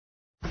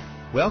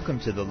Welcome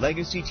to the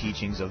legacy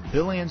teachings of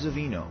Bill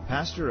Anzavino,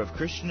 pastor of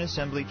Christian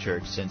Assembly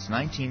Church since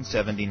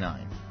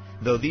 1979.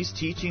 Though these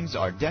teachings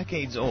are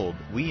decades old,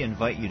 we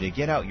invite you to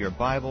get out your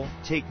Bible,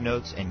 take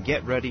notes, and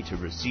get ready to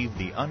receive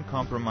the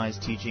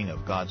uncompromised teaching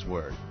of God's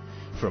Word.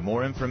 For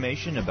more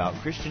information about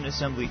Christian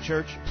Assembly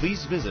Church,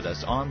 please visit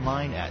us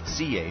online at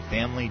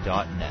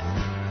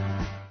cafamily.net.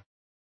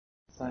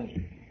 Thank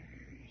you.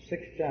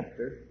 6th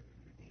chapter,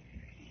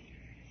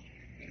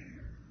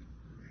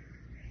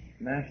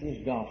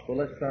 Matthew's Gospel.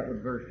 Let's start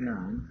with verse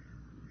 9.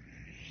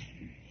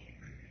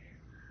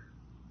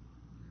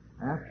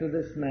 After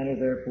this manner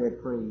therefore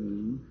pray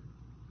ye,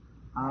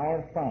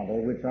 Our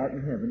Father which art in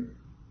heaven,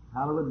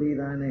 hallowed be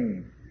thy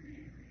name.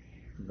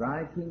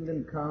 Thy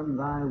kingdom come,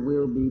 thy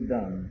will be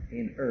done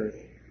in earth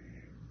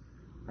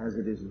as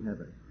it is in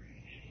heaven.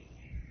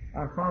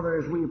 Our Father,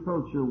 as we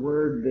approach your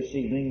word this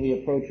evening,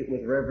 we approach it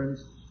with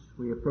reverence,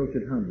 we approach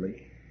it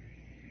humbly.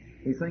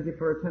 We thank you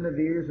for attentive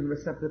ears and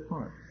receptive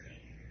hearts.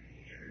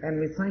 And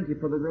we thank you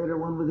for the greater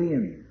one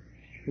within,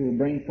 who will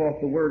bring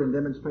forth the word in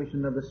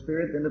demonstration of the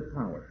Spirit and of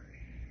power.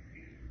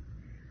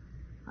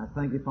 I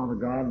thank you, Father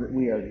God, that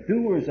we are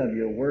doers of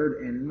your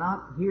word and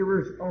not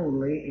hearers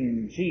only,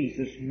 in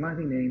Jesus'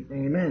 mighty name.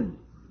 Amen.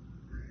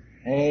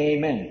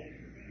 Amen.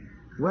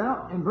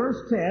 Well, in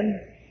verse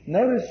 10,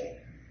 notice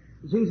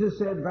Jesus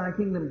said, Thy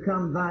kingdom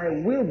come, thy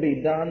will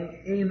be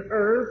done in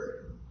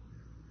earth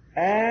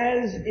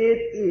as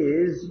it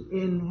is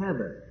in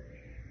heaven.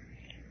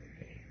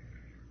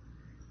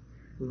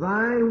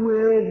 Thy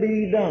will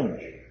be done.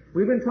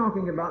 We've been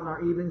talking about in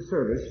our evening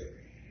service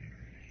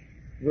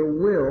the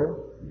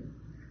will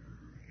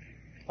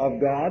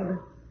of God,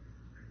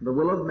 the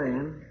will of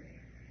man,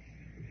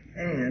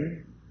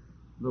 and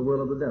the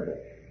will of the devil.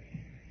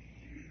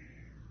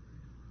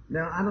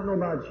 Now, I don't know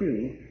about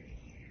you,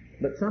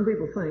 but some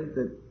people think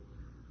that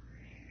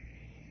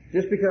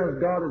just because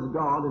God is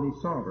God and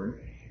He's sovereign,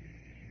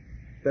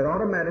 that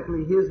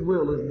automatically His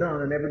will is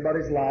done in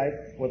everybody's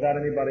life without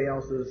anybody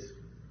else's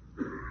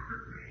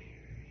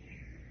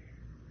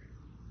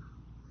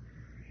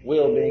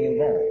will being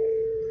involved.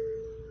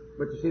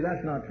 But you see,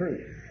 that's not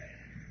true.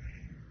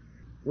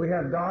 We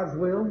have God's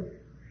will,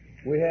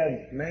 we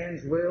have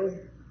man's will,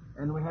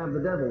 and we have the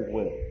devil's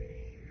will.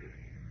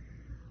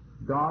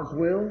 God's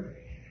will,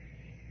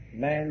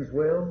 man's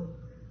will,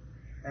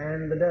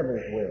 and the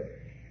devil's will.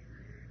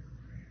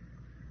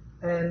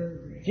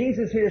 And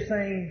Jesus here is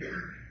saying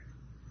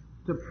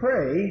to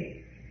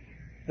pray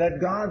that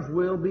God's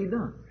will be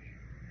done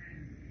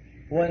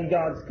when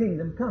God's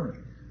kingdom comes.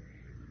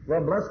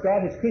 Well, bless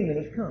God, His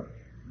kingdom has come.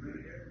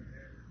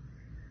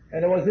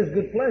 And it was His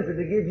good pleasure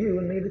to give you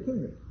and me the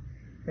kingdom.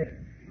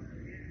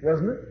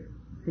 Wasn't it?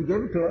 He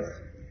gave it to us.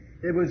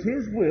 It was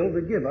His will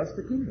to give us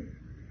the kingdom.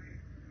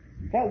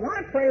 But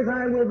why pray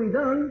thy will be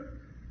done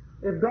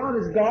if God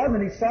is God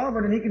and He's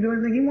sovereign and He can do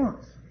anything He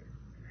wants?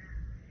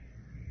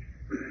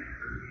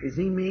 Is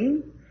He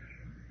mean?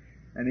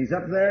 And He's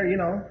up there,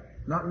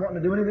 not wanting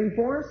to do anything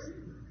for us?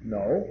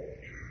 No.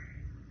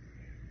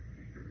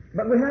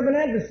 But we have an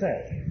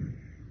adversary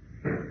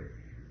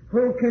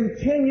who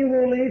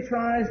continually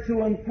tries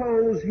to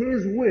impose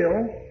his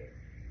will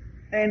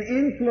and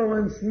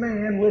influence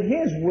man with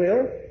his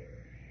will,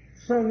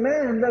 so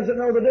man doesn't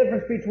know the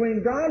difference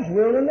between God's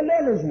will and the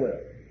devil's will.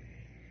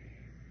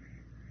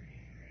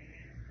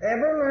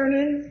 Ever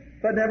learning,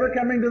 but never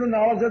coming to the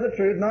knowledge of the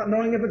truth, not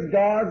knowing if it's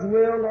God's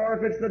will or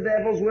if it's the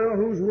devil's will,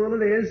 whose will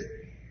it is,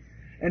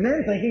 and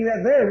then thinking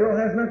that their will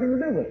has nothing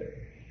to do with it.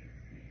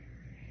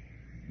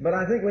 But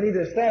I think we need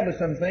to establish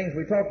some things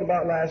we talked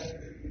about last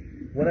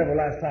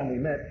time we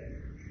met.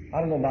 I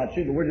don't know about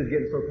you, but we're just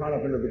getting so caught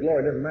up into the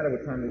glory. It doesn't matter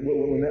what time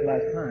we met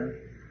last time.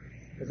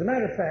 As a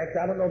matter of fact,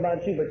 I don't know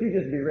about you, but you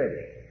just be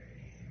ready.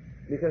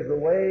 Because the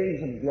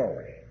waves of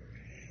glory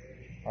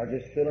are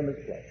just filling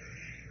this place.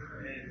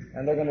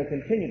 And they're going to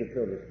continue to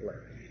fill this place.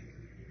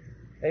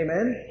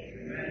 Amen?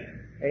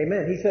 Amen.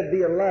 Amen. He said,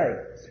 be a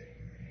light.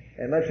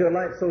 And let your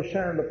light so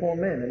shine before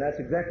men. And that's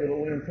exactly what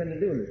we intend to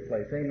do in this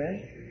place.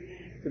 Amen?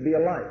 To be a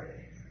light.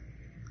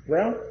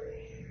 Well,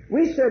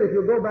 we said if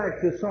you'll go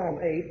back to Psalm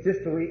 8,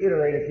 just to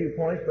reiterate a few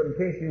points, but in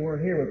case you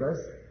weren't here with us,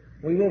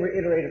 we will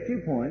reiterate a few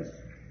points.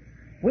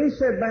 We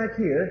said back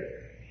here,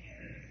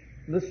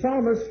 the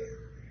psalmist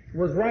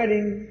was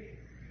writing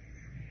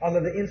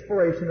under the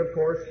inspiration, of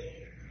course,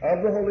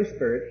 of the Holy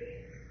Spirit,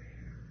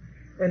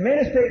 and made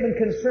a statement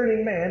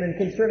concerning man and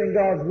concerning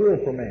God's will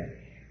for man.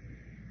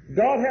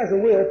 God has a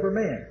will for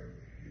man.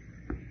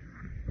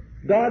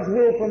 God's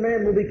will for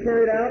man will be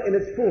carried out in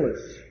its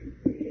fullness,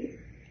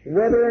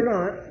 whether or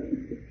not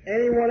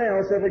anyone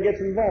else ever gets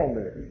involved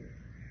in it.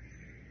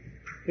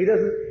 He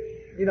doesn't,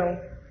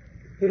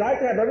 he'd like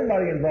to have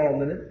everybody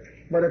involved in it,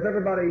 but if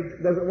everybody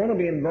doesn't want to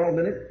be involved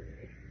in it,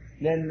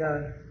 then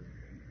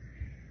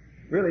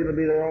really it'll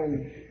be their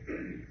own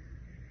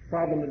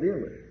problem to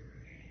deal with.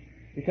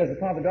 Because the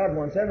Father God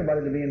wants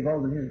everybody to be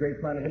involved in His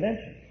great plan of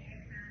redemption.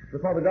 The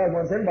Father God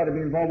wants everybody to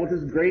be involved with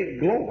His great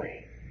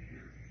glory.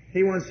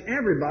 He wants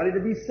everybody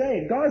to be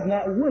saved. God's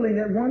not willing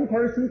that one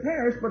person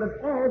perish, but if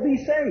all be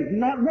saved,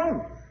 not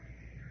one.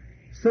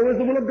 So is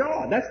the will of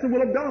God. That's the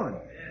will of God.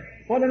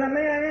 Well, then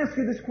may I ask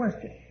you this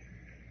question?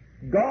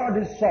 God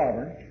is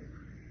sovereign,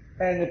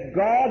 and if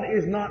God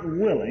is not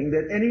willing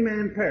that any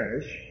man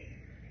perish,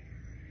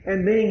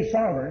 and being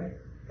sovereign,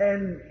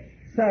 and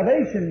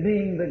salvation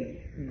being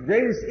the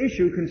greatest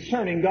issue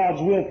concerning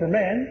God's will for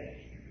man,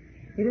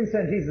 He didn't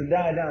send Jesus to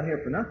die down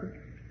here for nothing.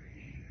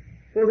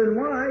 Well, then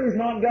why is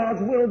not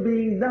God's will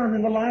being done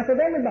in the life of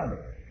everybody?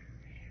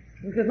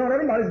 Because not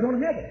everybody's going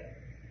to heaven.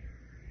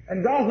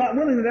 And God's not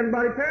willing that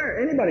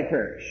anybody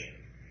perish.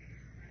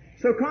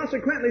 So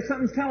consequently,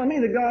 something's telling me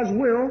that God's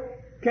will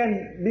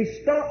can be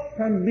stopped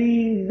from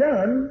being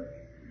done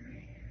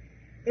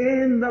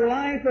in the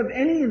life of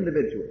any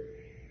individual.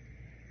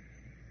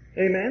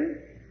 Amen?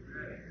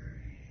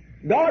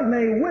 God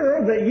may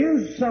will that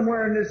you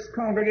somewhere in this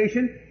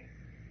congregation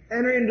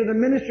enter into the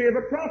ministry of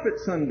a prophet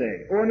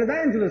someday, or an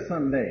evangelist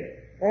someday,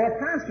 or a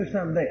pastor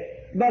someday.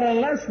 But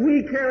unless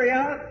we carry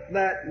out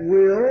that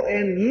will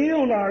and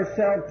yield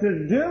ourselves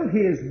to do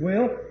His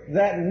will,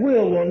 that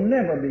will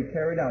never be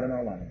carried out in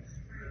our lives.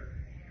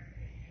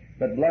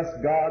 But bless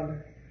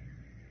God,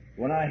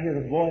 when I hear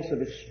the voice of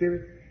His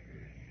Spirit,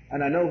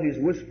 and I know He's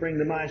whispering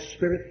to my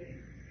spirit,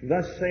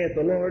 thus saith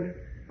the Lord,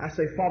 I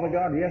say, Father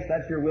God, yes,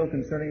 that's your will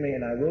concerning me,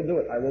 and I will do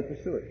it. I will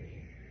pursue it.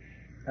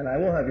 And I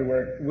will have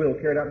your will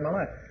carried out in my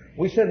life.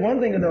 We said one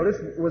thing to notice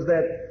was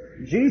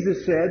that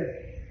Jesus said,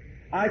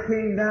 I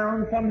came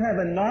down from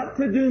heaven not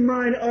to do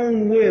mine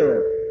own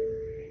will.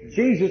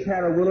 Jesus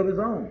had a will of His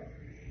own.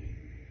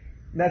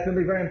 That's going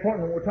to be very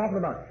important when we're talking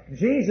about.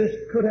 Jesus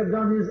could have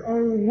done His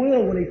own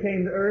will when He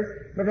came to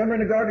earth. Remember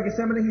in the Garden of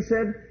Gethsemane He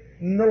said,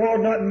 No,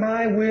 Lord, not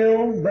my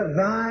will, but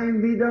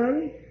Thine be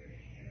done.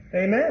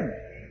 Amen.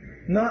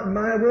 Not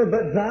my will,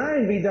 but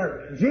Thine be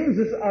done.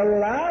 Jesus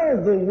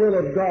allowed the will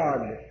of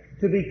God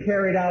to be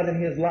carried out in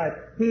His life.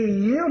 He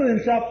yielded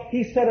Himself.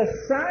 He set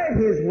aside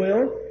His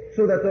will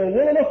so that the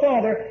will of the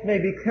Father may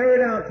be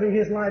carried out through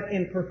His life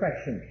in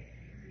perfection.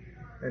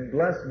 And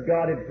bless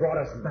God, it brought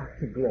us back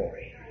to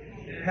glory.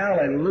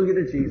 Hallelujah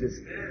to Jesus.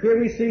 Here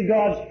we see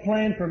God's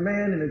plan for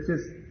man, and it's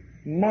just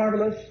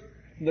marvelous.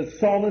 The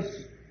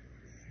psalmist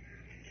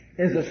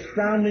is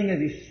astounding as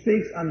he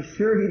speaks. I'm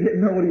sure he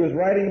didn't know what he was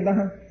writing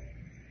about.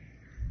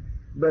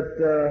 But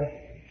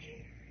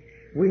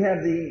we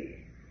have the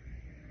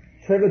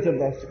privilege of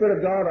the Spirit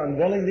of God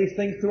unveiling these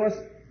things to us.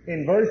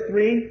 In verse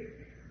 3,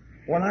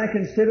 when I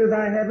consider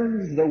Thy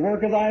heavens, the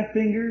work of Thy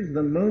fingers,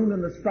 the moon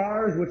and the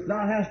stars which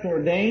Thou hast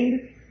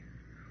ordained,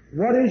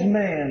 what is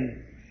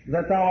man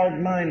that Thou art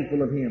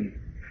mindful of him?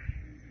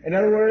 In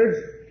other words,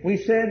 we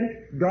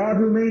said, God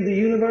who made the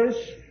universe,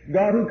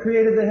 God who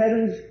created the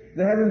heavens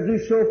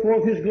do show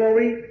forth His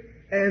glory,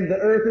 and the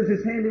earth is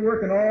His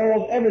handiwork, and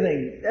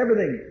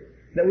everything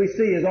that we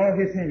see is all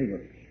His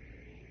handiwork.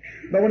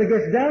 But when it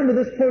gets down to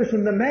this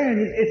person, the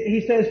man,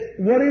 he says,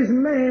 what is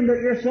man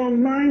that you're so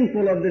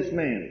mindful of this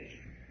man?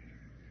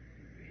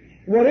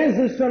 What is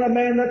the Son of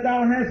Man that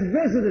Thou hast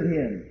visited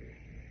him?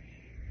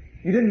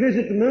 You didn't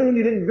visit the moon,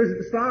 you didn't visit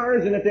the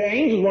stars, and if the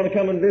angels want to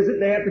come and visit,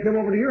 they have to come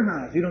over to your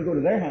house. You don't go to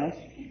their house.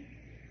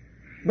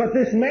 But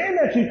this man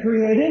that you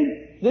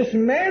created, this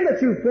man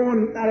that you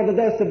formed out of the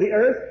dust of the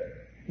earth,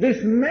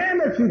 this man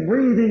that you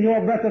breathed in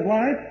your breath of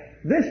life,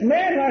 this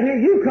man right here,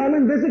 you come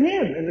and visit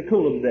him in the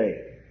cool of the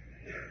day.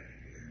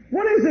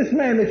 What is this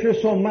man that you're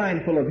so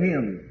mindful of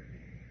him?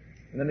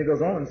 And then he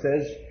goes on and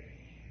says,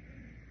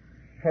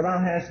 for Thou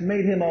hast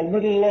made him a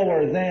little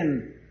lower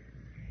than,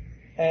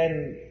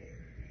 and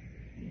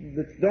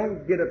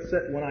don't get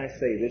upset when I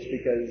say this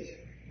because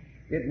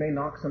it may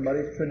knock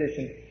somebody's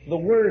tradition. The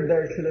word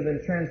there should have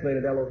been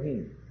translated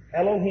Elohim.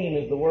 Elohim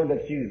is the word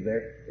that's used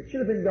there. It should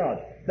have been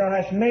God. Thou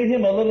hast made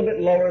him a little bit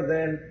lower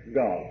than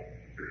God.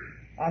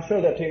 I'll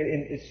show that to you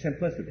in its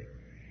simplicity.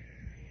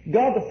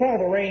 God the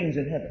Father reigns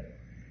in heaven.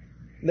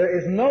 There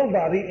is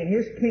nobody in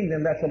His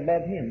kingdom that's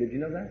above Him. Did you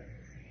know that?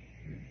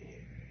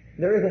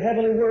 There is a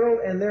heavenly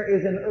world and there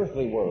is an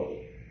earthly world.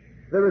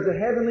 There is a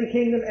heavenly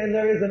kingdom and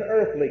there is an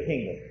earthly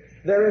kingdom.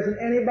 There isn't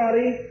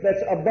anybody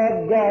that's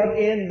above God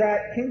in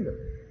that kingdom.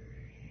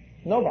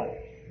 Nobody.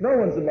 No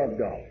one's above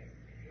God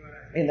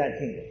in that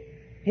kingdom.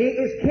 He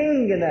is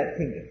king in that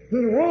kingdom. He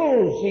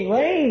rules, He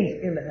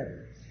reigns in the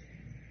heavens.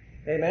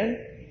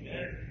 Amen?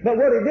 But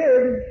what He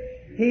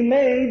did, He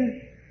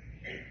made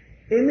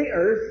in the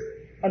earth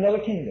another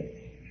kingdom.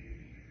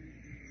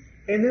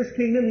 In this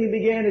kingdom, He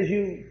began, as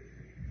you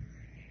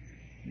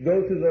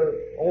go to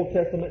the Old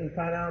Testament and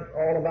find out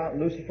all about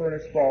Lucifer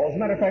and his fall. As a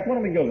matter of fact, why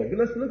don't we go there?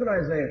 Let's look at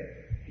Isaiah,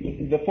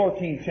 the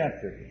 14th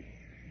chapter.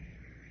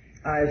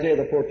 Isaiah,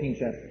 the 14th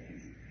chapter.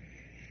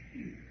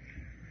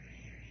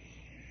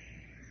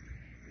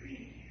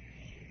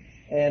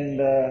 And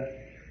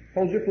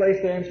hold your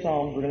place there in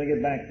Psalms. We're going to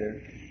get back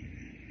there.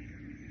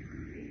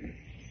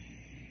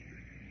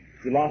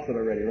 You lost it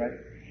already, right?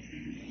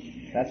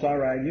 That's all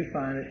right. You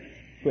find it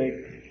quick.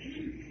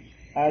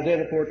 Isaiah,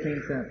 the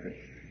 14th chapter.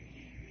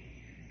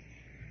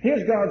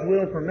 Here's God's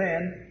will for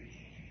man.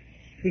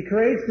 He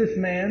creates this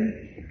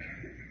man.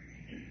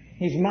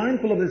 He's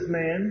mindful of this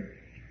man.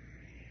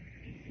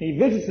 He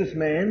visits this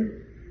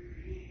man.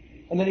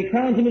 And then He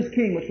crowns him as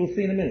king, which we'll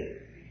see in a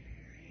minute.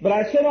 But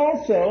I said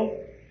also,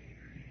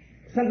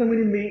 something we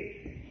need to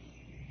be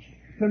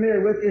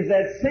familiar with is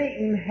that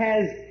Satan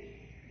has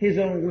his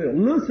own will.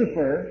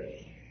 Lucifer,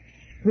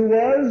 who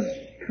was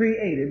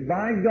created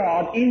by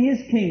God in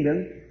His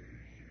kingdom,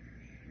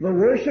 the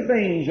worship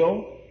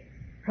angel,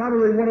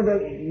 probably one of the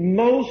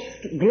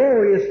most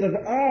glorious of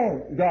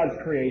all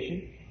God's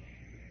creation,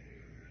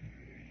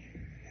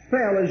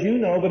 fell, as you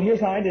know, but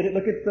here's how I did it.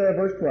 Look at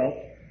verse 12.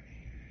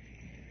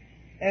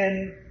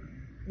 And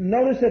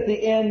notice at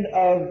the end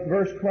of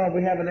verse 12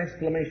 we have an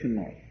exclamation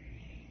mark.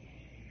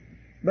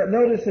 But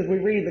notice as we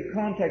read the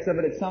context of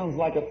it, it sounds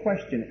like a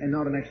question and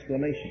not an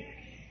exclamation.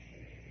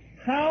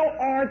 How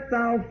art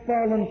thou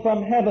fallen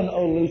from heaven,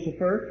 O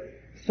Lucifer,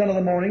 son of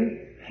the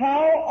morning?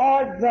 How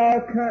art thou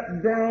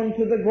cut down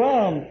to the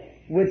ground,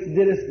 which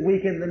didst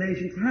weaken the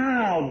nations?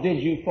 How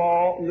did you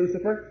fall,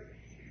 Lucifer?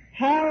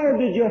 How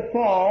did you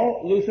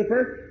fall,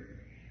 Lucifer?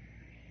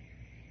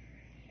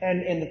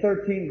 And in the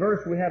 13th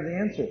verse we have the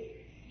answer.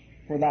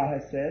 For thou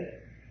hast said,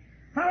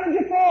 how did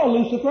you fall,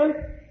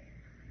 Lucifer?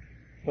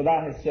 For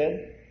thou hast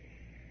said,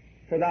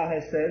 for thou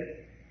hast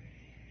said,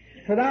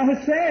 for thou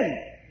hast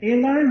said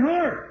in thine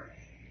heart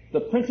the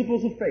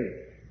principles of faith.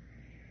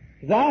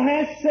 Thou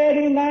hast said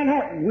in thine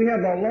heart. We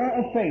have the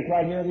law of faith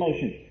right here in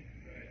motion.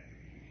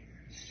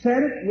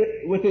 Said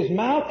it with his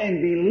mouth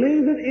and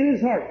believed it in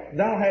his heart.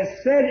 Thou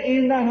hast said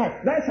in thy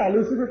heart. That's how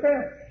Lucifer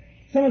fell.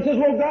 Someone says,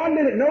 well, God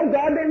did it. No,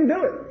 God didn't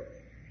do it.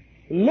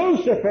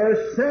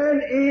 Lucifer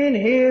said in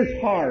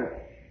his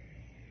heart.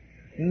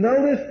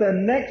 Notice the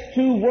next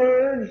two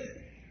words.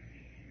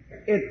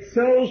 It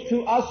shows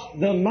to us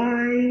the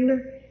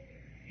mind,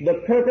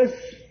 the purpose,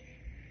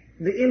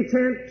 the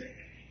intent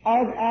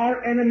of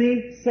our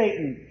enemy,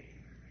 Satan.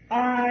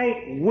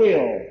 I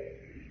will.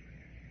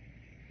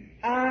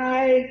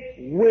 I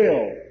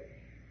will.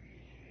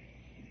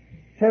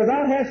 For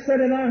thou hast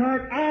said in thy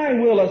heart, I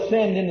will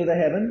ascend into the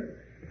heaven.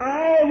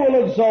 I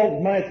will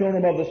exalt my throne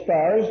above the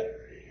stars.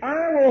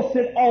 I will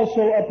sit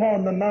also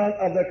upon the mount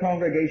of the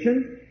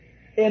congregation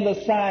in the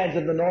sides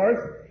of the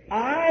north.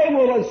 I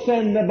will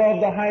ascend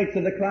above the heights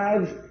of the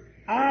clouds.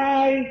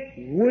 I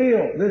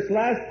will. This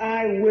last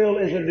I will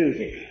is a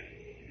doozy.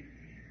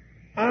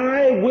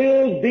 I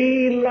will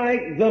be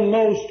like the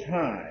Most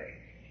High.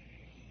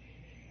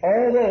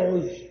 All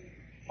those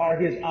are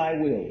his I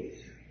wills.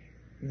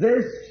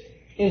 This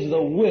is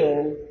the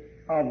will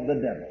of the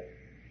devil.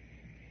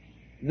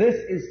 This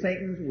is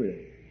Satan's will.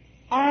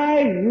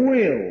 I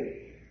will.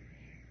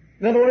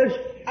 In other words,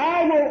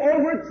 I will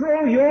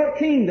overthrow your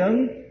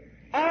kingdom.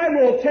 I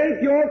will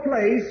take your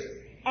place.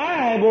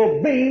 I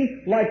will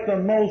be like the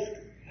Most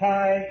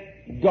High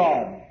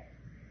God.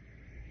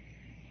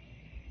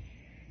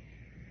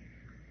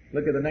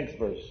 Look at the next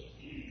verse.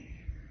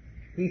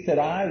 He said,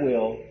 I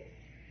will,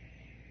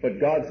 but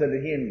God said to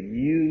him,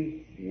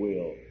 you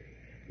will.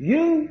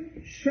 You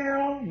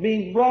shall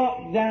be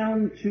brought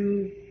down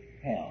to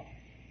hell.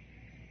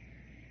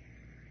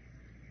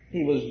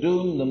 He was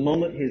doomed the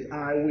moment his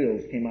I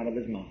wills came out of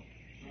his mouth.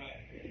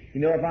 You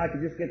know, if I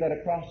could just get that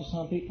across to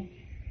some people,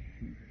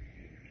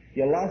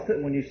 you lost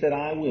it when you said,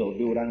 I will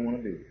do what I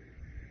want to do.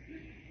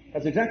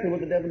 That's exactly what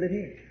the devil did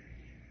here.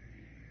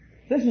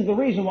 This is the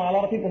reason why a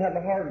lot of people have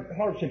the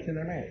hardships in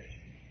their marriage.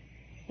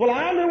 Well,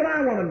 I'll do what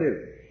I want to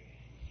do.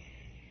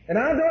 And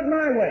I'll do it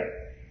my way.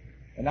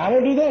 And I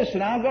will do this,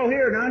 and I'll go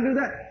here, and I'll do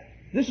that.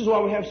 This is why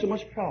we have so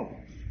much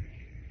problems.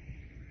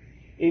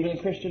 Even in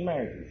Christian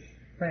marriages,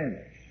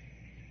 families.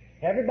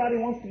 Everybody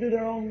wants to do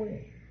their own will.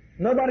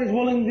 Nobody's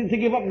willing to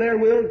give up their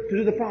will to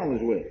do the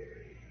Father's will.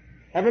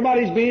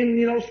 Everybody's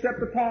being,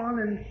 stepped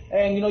upon,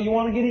 and you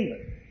want to get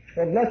even.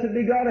 Well, blessed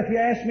be God, if you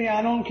ask me,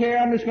 I don't care.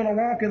 I'm just going to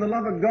walk in the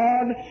love of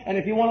God. And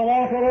if you want to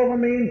walk all over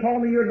me and call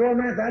me your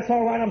doormat, that's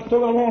all right. I'm still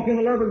going to walk in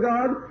the love of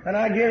God. And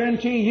I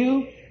guarantee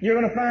you, you're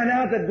going to find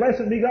out that,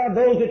 blessed be God,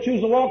 those that choose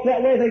to walk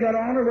that way, they got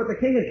honor with the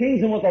King of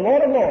Kings and with the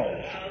Lord of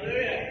Lords.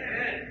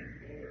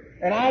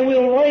 And I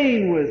will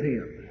reign with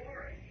Him.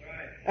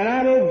 And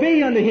I will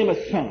be unto Him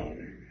a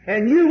son.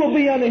 And you will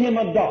be unto Him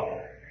a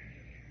daughter.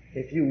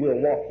 If you will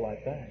walk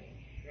like that.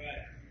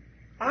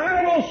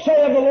 I will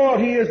say of the Lord,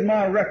 He is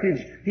my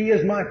refuge. He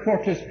is my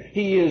fortress.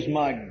 He is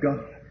my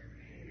God.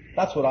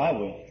 That's what I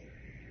will.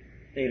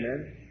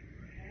 Amen.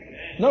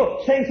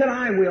 No, Satan said,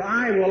 I will,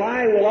 I will,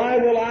 I will, I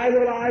will, I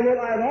will, I will,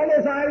 I will. All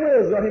those I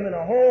wills got him in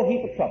a whole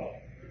heap of trouble.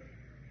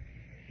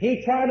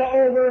 He tried to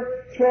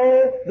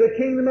overthrow the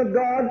kingdom of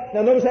God.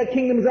 Now notice that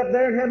kingdom's up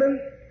there in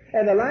heaven.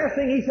 And the last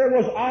thing he said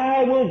was,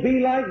 I will be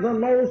like the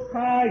Most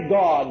High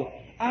God.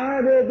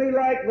 I will be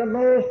like the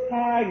Most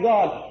High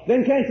God.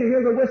 Then can't you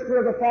hear the whisper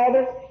of the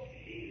Father?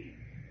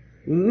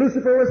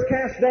 Lucifer was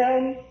cast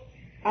down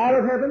out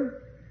of heaven.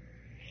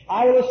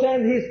 I will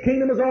ascend. His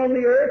kingdom was on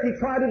the earth. He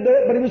tried to do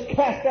it, but he was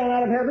cast down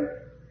out of heaven.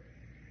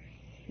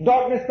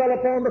 Darkness fell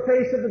upon the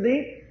face of the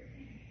deep.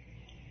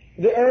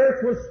 The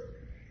earth was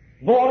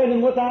void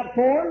and without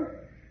form.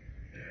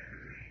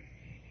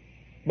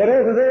 But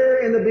over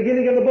there in the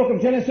beginning of the book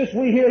of Genesis,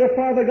 we hear the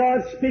Father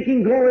God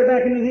speaking glory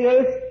back into the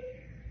earth.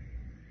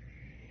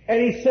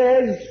 And He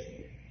says,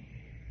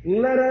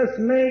 let us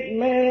make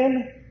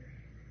man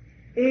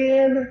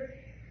in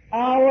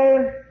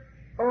our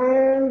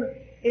own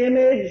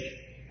image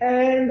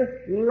and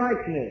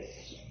likeness.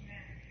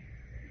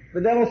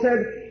 The devil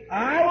said,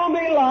 I will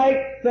be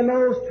like the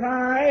Most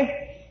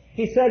High.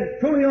 He said,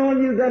 "Pooey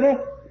on you,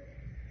 devil."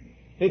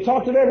 He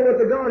talked it over with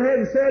the Godhead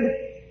and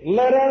said,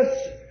 let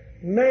us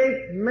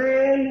make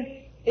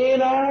man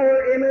in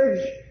our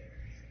image.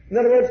 In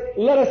other words,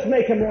 let us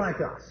make him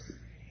like us.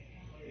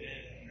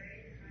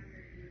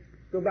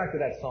 Go back to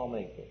that Psalm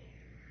 8.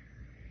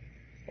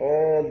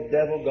 Oh, the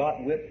devil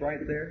got whipped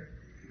right there.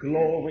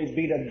 Glory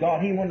be to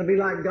God. He wanted to be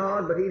like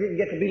God, but he didn't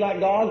get to be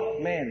like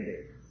God. Man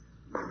did.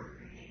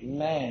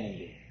 Man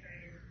did.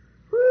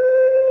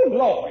 Woo,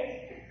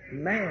 glory.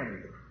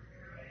 Man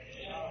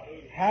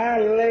did.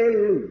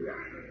 Hallelujah.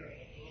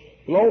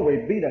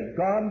 Glory be to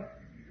God.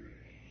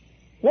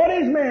 What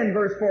is man,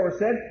 verse 4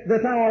 said,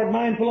 that thou art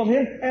mindful of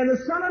him, and the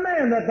Son of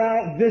Man that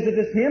thou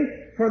visitest him,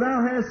 for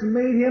thou hast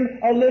made him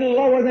a little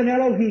lower than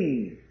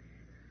Elohim,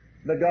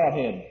 the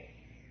Godhead,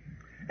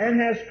 and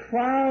hast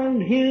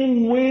crowned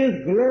him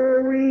with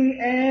glory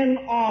and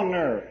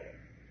honor.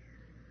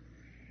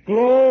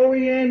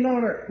 Glory and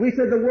honor. We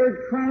said the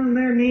word crown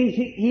there means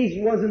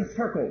he was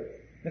encircled.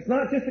 It's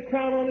not just a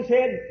crown on his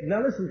head.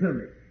 Now listen to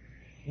me.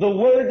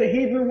 The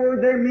Hebrew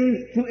word there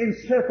means to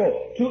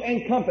encircle, to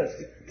encompass,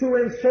 to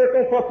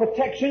encircle for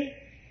protection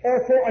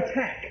or for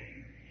attack.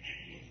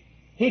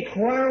 He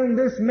crowned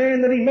this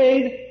man that he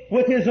made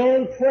with his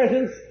own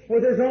presence,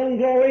 with his own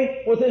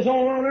glory, with his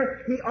own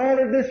honor. He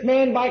honored this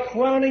man by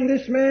crowning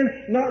this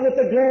man not with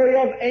the glory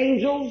of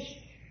angels,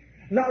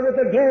 not with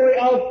the glory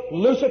of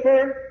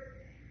Lucifer,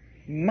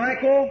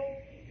 Michael,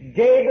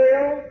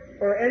 Gabriel,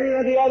 or any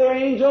of the other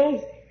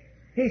angels.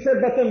 He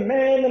said, but the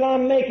man that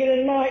I'm making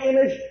in my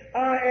image,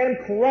 I am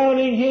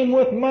crowning him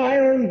with my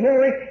own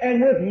glory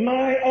and with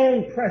my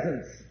own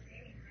presence.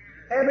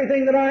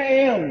 Everything that I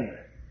am,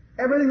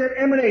 everything that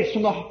emanates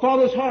from the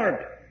Father's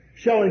heart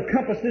shall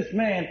encompass this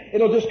man.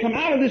 It'll just come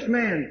out of this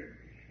man.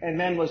 And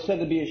man was said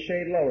to be a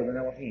shade lower than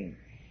Elohim.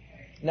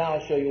 Now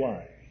I'll show you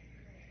why.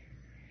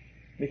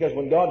 Because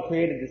when God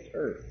created this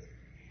earth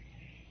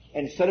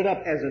and set it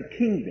up as a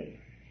kingdom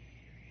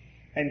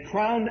and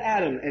crowned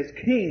Adam as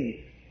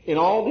king in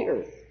all the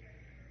earth,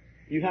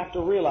 you have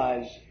to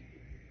realize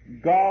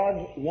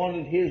God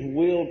wanted His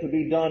will to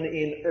be done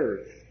in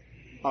earth.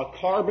 A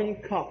carbon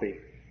copy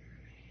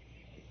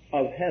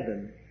of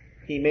heaven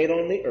He made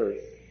on the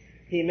earth.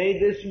 He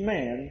made this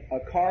man a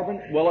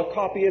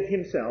copy of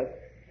Himself,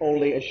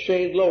 only a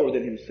shade lower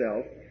than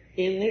Himself,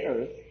 in the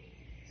earth.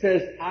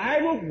 Says,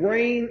 I will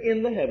reign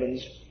in the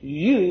heavens,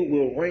 you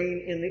will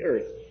reign in the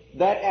earth.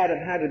 That Adam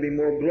had to be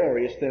more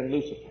glorious than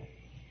Lucifer.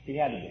 He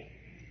had to be.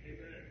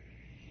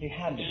 He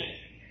had to be.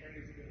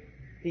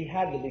 He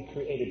had to be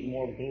created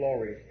more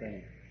glorious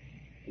than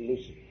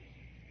Lucifer.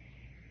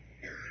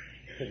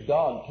 Because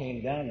God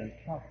came down and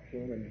talked to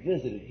him and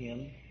visited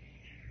him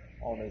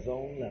on His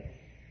own level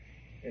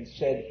and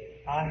said,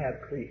 I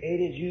have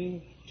created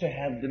you to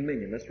have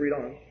dominion. Let's read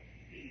on.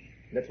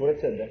 That's what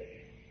it said there.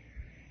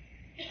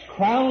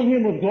 Crowned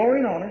him with glory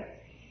and honor,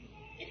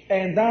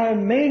 and thou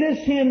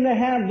madest him to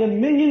have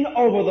dominion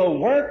over the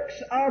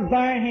works of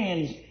thy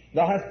hands.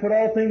 Thou hast put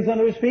all things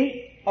under his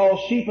feet, all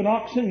sheep and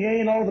oxen, yea,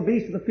 and all the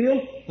beasts of the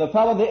field, the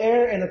fowl of the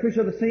air, and the fish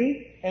of the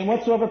sea, and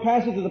whatsoever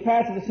passeth through the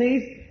paths of the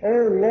seas. O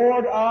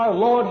Lord, our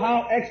Lord,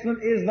 how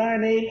excellent is thy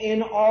name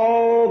in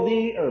all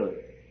the earth.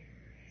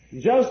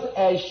 Just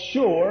as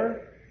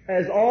sure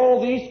as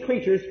all these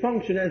creatures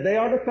function as they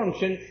are to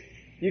function,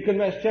 you can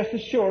rest just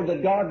assured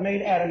that God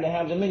made Adam to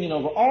have dominion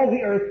over all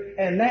the earth,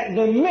 and that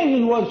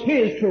dominion was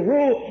his to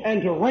rule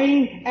and to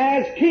reign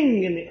as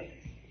king in the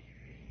earth.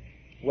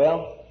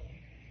 Well,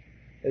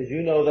 as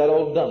you know, that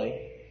old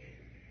dummy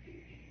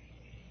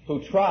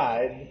who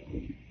tried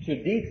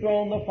to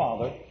dethrone the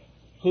Father,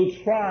 who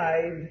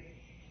tried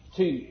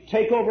to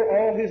take over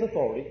all His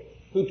authority,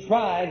 who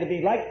tried to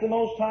be like the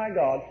Most High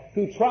God,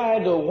 who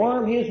tried to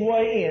worm his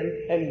way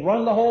in and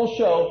run the whole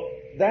show,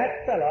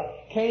 that fella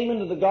came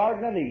into the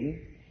Garden of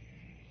Eden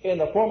in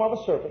the form of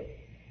a serpent,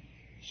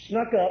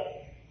 snuck up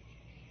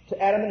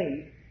to Adam and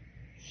Eve,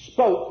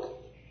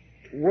 spoke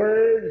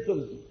words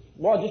of,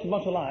 well, just a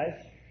bunch of lies,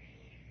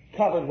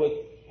 covered with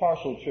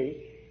partial truth.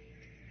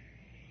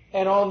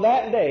 And on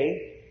that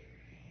day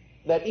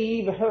that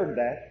Eve heard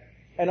that,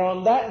 and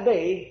on that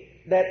day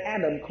that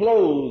Adam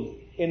clothed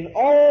in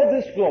all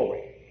this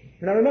glory.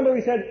 Now remember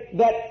we said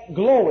that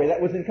glory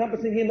that was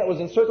encompassing him, that was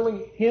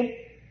encircling him,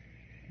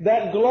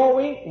 that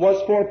glory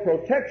was for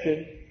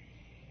protection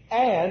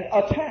and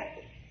attack.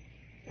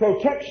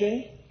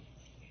 Protection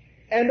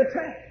and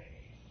attack.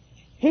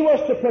 He was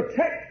to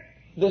protect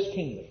this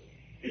kingdom.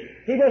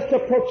 He was to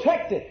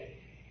protect it.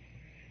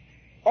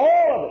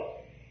 All of it.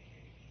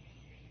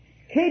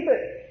 Keep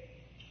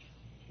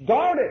it.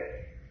 Guard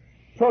it.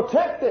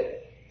 Protect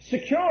it.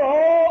 Secure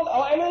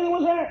everything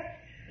was there.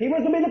 He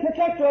was to be the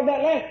protector of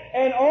that land.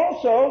 And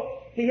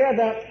also, he had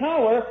that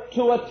power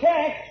to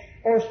attack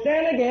or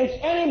stand against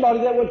anybody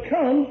that would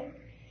come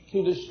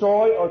to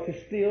destroy or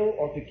to steal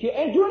or to kill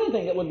and do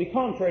anything that would be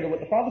contrary to what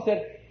the Father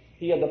said.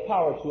 He had the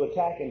power to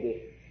attack and to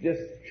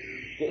just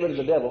get rid of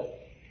the devil.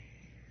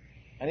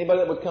 Anybody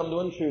that would come to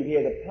intrude, he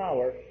had the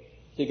power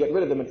to get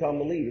rid of him and tell him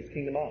to leave his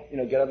kingdom out.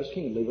 Get out of his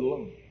kingdom, leave it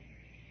alone.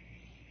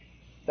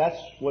 That's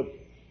what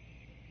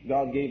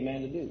God gave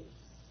man to do.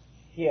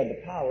 He had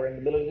the power and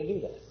the ability to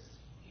do that.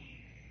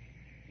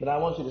 But I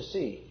want you to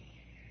see,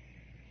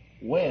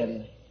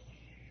 when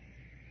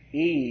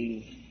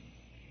Eve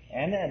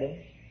and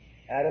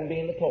Adam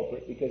being the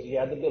culprit because he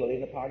had the ability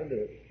and the power to do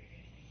it,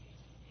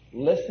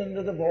 listened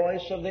to the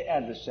voice of the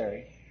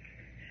adversary,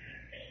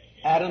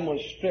 Adam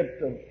was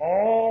stripped of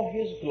all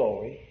his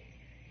glory.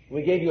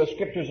 We gave you a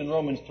scriptures in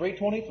Romans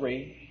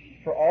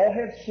 3:23, for all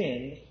have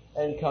sinned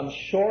and come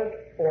short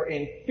or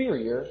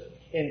inferior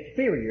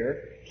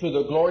to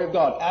the glory of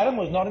God. Adam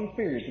was not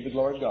inferior to the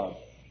glory of God.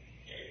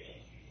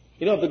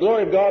 If the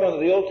glory of God under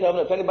the Old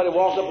Covenant, if anybody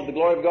walked up with the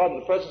glory of God, in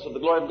the presence of the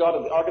glory of God,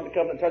 of the Ark of the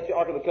Covenant, touched the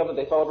Ark of the Covenant,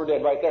 they fell over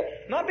dead right there.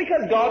 Not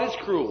because God is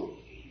cruel,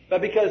 but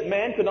because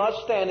man could not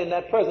stand in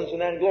that presence and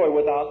that glory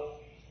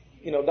without,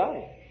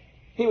 dying.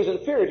 He was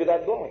inferior to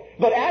that glory.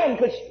 But Adam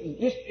could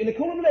just, in the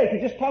cool of the day,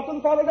 could just talk to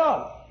the Father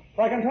God,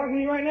 like I'm talking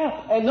to you right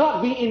now, and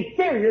not be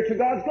inferior to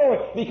God's glory,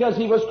 because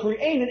he was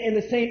created in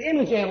the same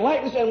image and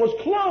likeness and was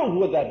clothed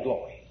with that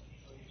glory.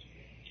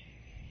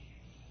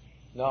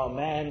 No,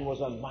 man was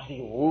a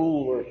mighty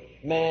ruler.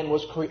 Man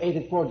was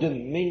created for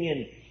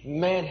dominion.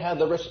 Man had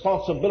the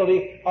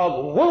responsibility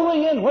of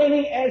ruling and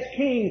reigning as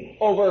king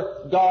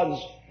over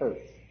God's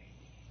earth.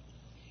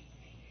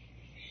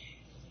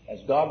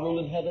 As God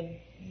ruled in heaven,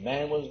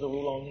 man was to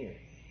rule on the earth.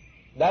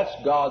 That's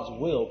God's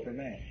will for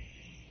man.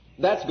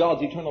 That's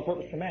God's eternal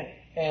purpose for man.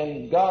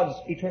 And God's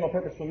eternal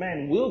purpose for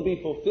man will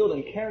be fulfilled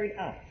and carried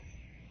out.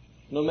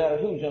 No matter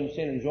who jumps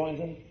in and joins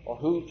him or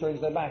who turns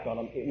their back on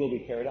him, it will be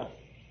carried out.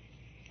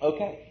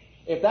 Okay.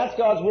 If that's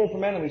God's will for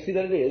man, and we see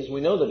that it is,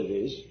 we know that it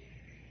is,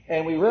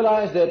 and we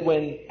realize that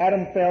when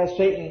Adam fell,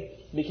 Satan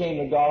became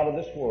the god of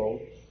this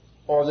world,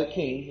 or the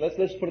king. Let's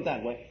put it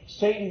that way.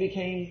 Satan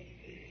became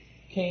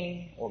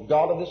king or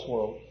god of this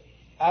world.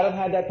 Adam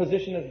had that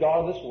position as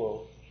god of this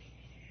world.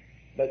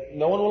 But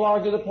no one will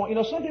argue the point.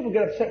 Some people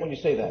get upset when you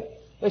say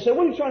that. They say,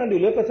 what are you trying to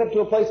do? Lift us up to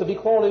a place of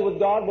equality with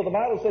God? Well, the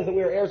Bible says that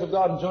we are heirs of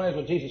God and joint heirs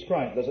with Jesus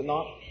Christ, does it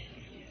not?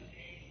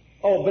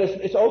 Oh, but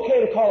it's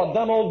okay to call a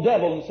dumb old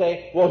devil and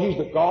say, well, he's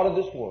the god of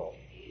this world.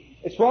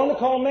 It's wrong to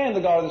call man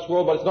the god of this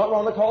world, but it's not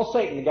wrong to call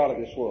Satan the god of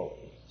this world.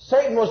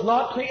 Satan was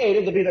not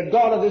created to be the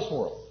god of this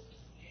world,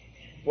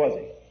 was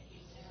he?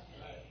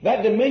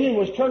 That dominion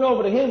was turned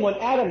over to him when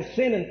Adam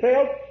sinned and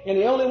failed, and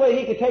the only way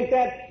he could take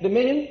that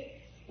dominion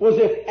was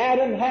if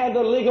Adam had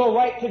the legal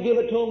right to give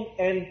it to him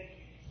and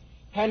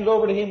hand it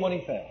over to him when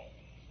he fell.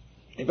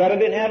 If Adam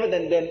didn't have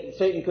it, then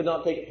Satan could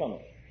not take it from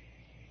him.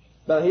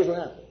 But here's what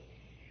happened.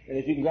 And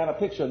if you can grab a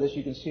picture of this,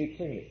 you can see it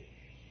clearly.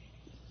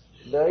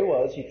 There he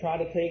was. He tried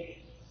to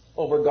take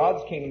over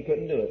God's kingdom,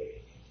 couldn't do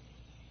it.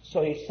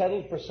 So he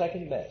settled for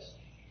second best.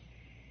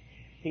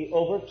 He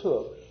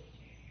overtook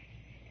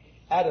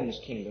Adam's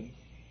kingdom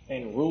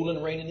and ruled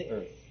and reigned in the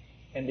earth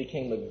and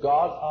became the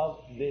god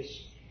of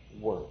this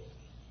world.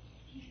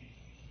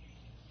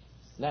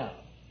 Now,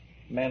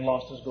 man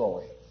lost his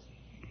glory.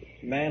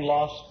 Man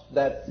lost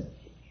that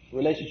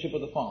relationship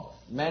with the Father.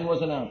 Man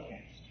was an outcast.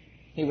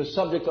 He was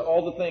subject to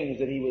all the things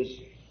that he was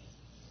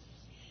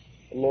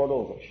Lord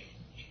over.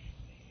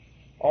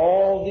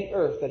 All the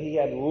earth that he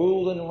had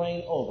ruled and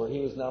reigned over, he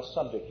was now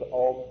subject to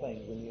all the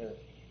things in the earth.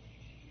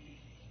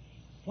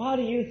 Why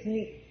do you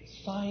think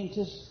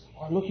scientists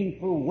are looking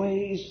for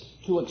ways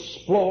to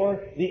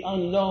explore the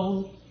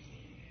unknown?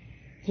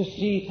 To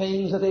see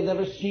things that they've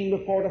never seen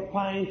before, to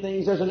find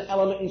things. There's an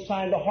element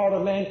inside the heart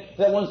of man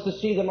that wants to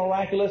see the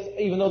miraculous,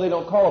 even though they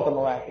don't call it the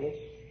miraculous.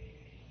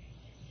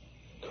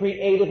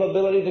 Creative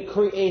ability to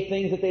create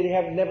things that they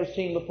have never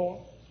seen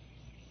before.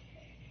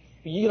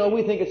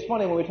 We think it's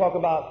funny when we talk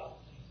about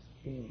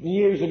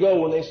years ago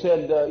when they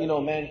said,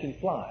 man can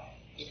fly.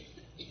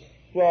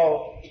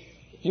 Well,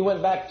 if you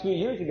went back 2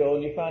 years ago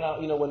and you found out,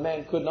 when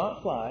man could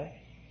not fly,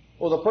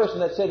 well, the person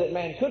that said that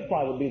man could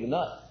fly would be the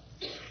nut.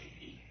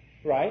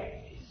 Right?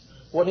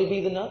 Wouldn't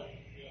he be the nut?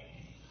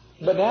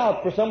 But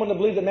now, for someone to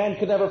believe that man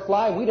could never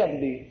fly, we'd have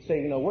to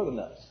say, we're the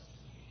nuts.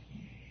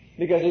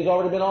 Because he's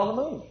already been on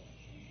the moon.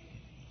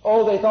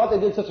 Oh, they thought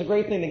they did such a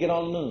great thing to get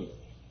on the moon.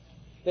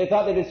 They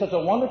thought they did such a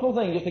wonderful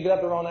thing just to get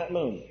up there on that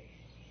moon.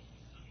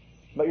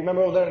 But you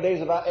remember over there in the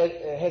days of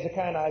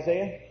Hezekiah and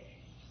Isaiah?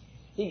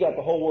 He got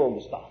the whole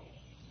world to stop.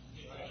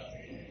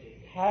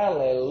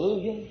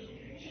 Hallelujah.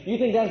 You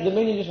think that's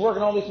dominion just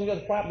working all these things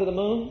to fly up to the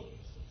moon?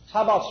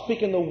 How about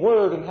speaking the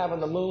word and having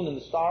the moon and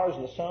the stars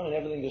and the sun and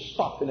everything just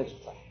stop in its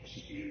tracks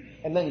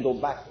and then go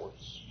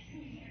backwards?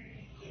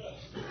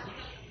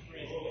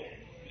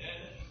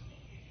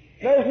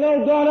 There's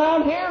no God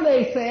out here,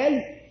 they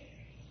said.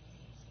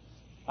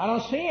 I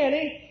don't see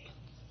any.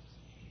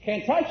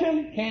 Can't touch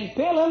him, can't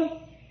feel him.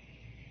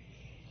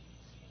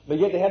 But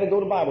yet they had to go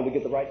to the Bible to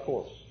get the right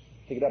course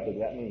to get up there to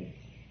that moon.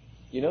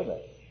 You know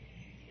that.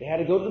 They had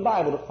to go to the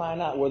Bible to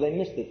find out where they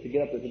missed it to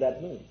get up there to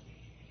that moon.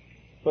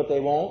 But they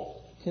won't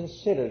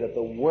consider that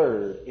the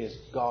Word is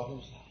God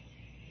Himself.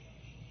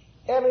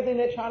 Everything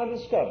they try to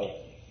discover,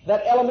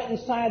 that element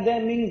inside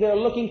them means they're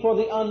looking for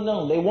the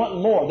unknown. They want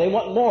more. They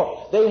want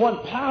more. They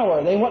want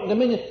power. They want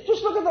dominion.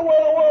 Just look at the way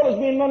the world is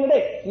being run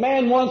today.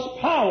 Man wants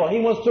power. He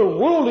wants to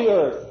rule the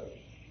earth.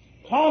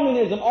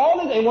 Communism, all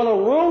this, they want to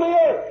rule the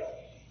earth.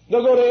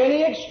 They'll go to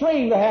any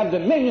extreme to have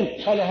dominion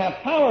and to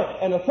have power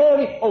and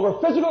authority over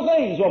physical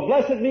things. Well,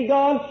 blessed be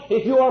God.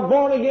 If you are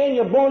born again,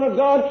 you're born of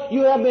God.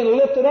 You have been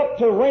lifted up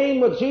to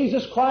reign with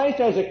Jesus Christ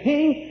as a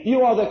king.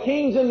 You are the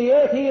kings in the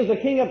earth. He is the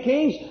King of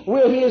kings.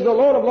 He is the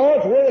Lord of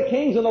lords. We're the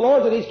kings and the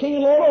lords, and He's King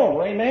and Lord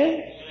over.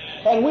 Amen?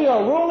 And we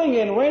are ruling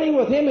and reigning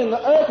with Him in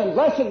the earth, and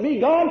blessed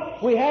be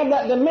God. We have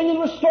that dominion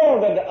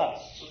restored unto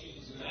us.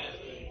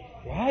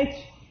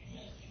 Right?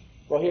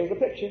 Well, here's the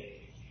picture.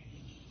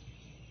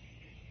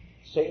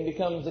 Satan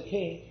becomes the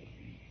king.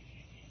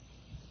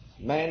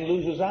 Man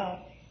loses out.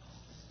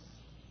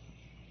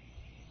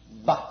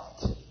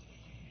 But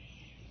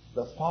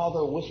the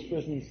Father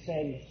whispers and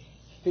said,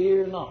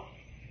 fear not.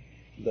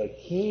 The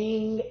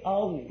King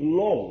of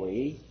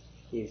glory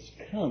is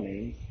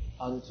coming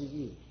unto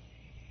you.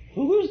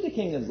 Who is the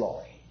King of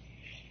glory?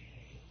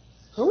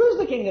 Who is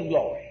the King of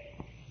glory?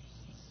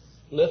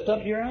 Lift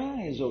up your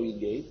eyes, O ye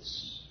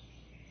gates.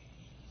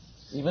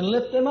 Even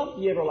lift them up,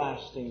 ye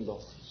everlasting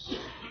doors.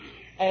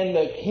 And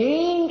the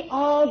King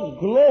of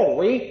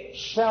glory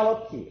shall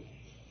appear.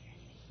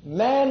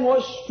 Man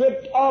was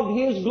stripped of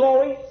his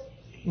glory,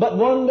 but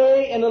one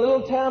day in the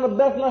little town of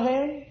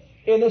Bethlehem,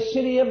 in the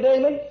city of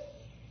David,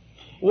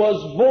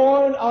 was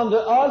born unto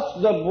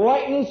us the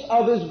brightness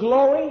of His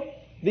glory,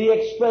 the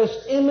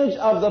expressed image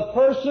of the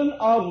person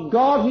of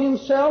God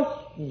Himself.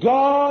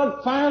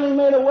 God finally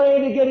made a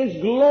way to get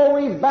His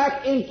glory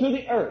back into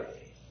the earth.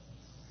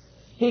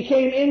 He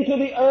came into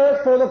the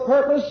earth for the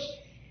purpose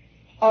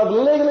of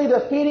legally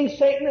defeating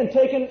Satan and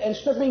taking and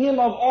stripping him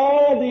of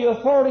all the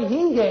authority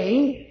he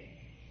gained,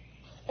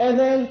 and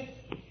then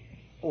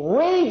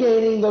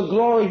regaining the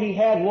glory he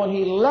had when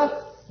he left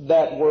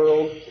that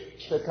world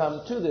to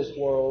come to this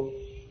world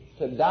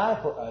to die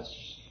for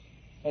us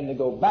and to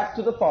go back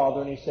to the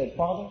Father. And He said,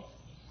 Father,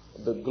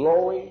 the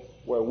glory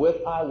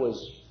wherewith I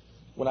was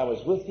when I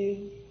was with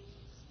you,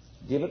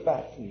 give it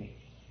back to me.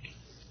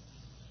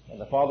 And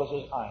the Father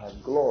says, I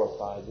have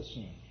glorified the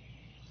Son.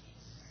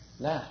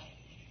 Now,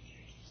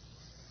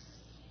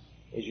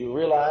 as you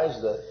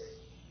realize the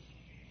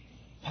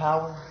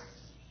power,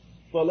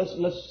 well,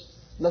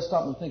 let's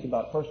stop and think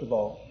about, first of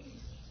all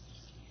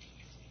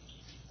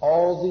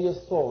the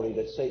authority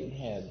that Satan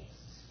had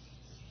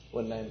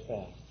when man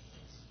fell.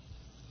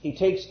 He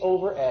takes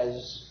over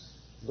as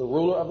the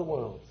ruler of the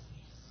world.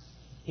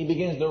 He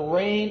begins to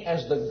reign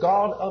as the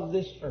God of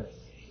this earth.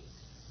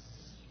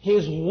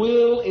 His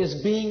will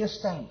is being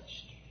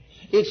established.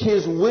 It's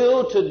His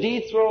will to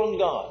dethrone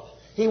God.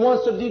 He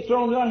wants to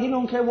dethrone God. He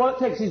don't care what it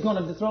takes. He's going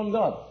to dethrone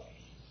God.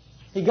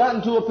 He got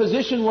into a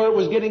position where it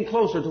was getting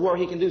closer to where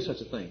he can do such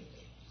a thing.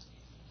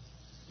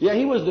 Yeah,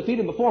 he was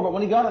defeated before, but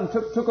when he got and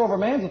took over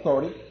man's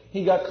authority,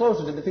 he got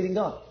closer to defeating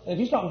God. And if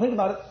you stop and think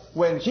about it,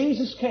 when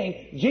Jesus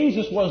came,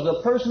 Jesus was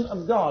the person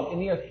of God in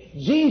the earth.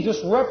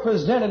 Jesus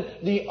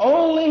represented the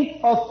only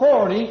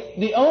authority,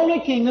 the only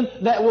kingdom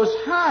that was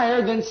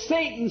higher than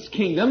Satan's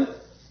kingdom,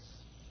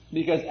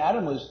 because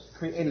Adam was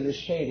created a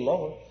shade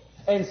lower.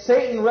 And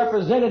Satan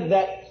represented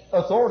that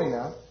authority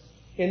now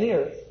in the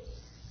earth.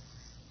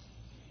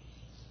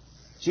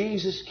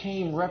 Jesus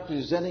came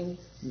representing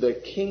the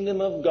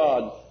kingdom of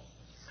God.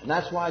 And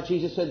that's why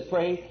Jesus said,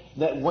 pray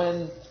that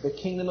when the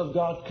kingdom of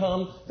God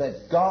comes,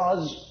 that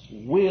God's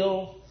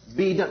will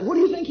be done. What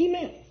do you think He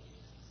meant?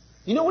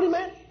 You know what He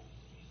meant?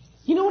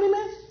 You know what He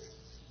meant?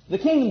 The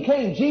kingdom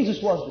came.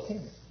 Jesus was the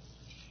kingdom.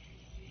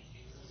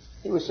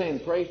 He was saying,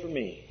 pray for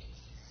me.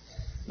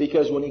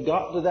 Because when He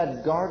got to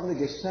that Garden of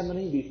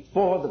Gethsemane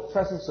before the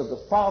presence of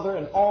the Father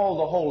and all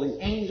the holy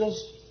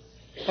angels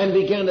and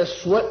began to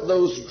sweat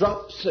those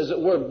drops, as it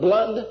were,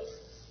 blood,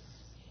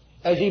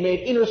 as He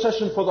made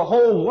intercession for the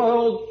whole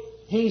world,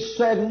 He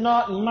said,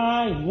 not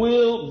my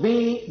will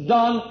be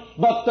done,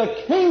 but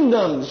the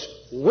kingdom's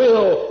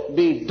will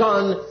be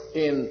done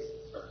in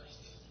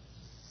earth.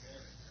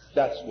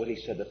 That's what He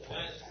said to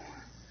pray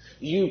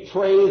for. You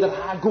pray that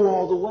I go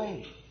all the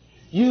way.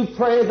 You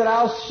pray that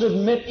I'll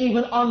submit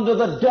even under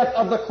the death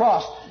of the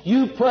cross.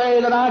 You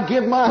pray that I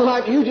give my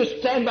life. You just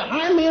stand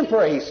behind me and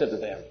pray, He said to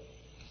them.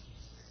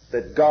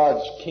 That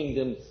God's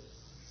kingdom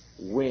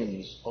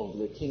wins over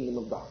the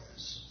kingdom of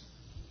darkness.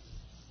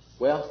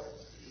 Well,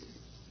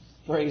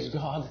 praise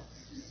God.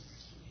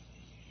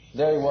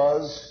 There He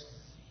was,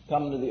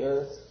 coming to the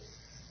earth.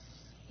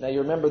 Now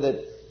you remember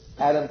that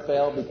Adam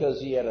fell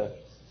because he had a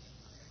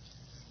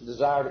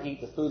desire to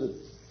eat the fruit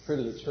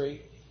of the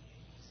tree.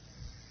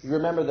 You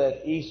remember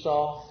that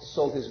Esau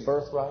sold his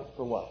birthright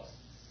for what?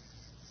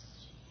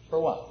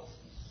 For what?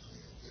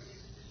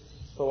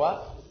 For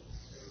what?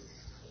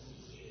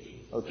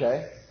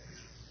 Okay.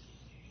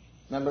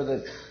 Remember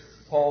that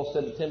Paul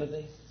said to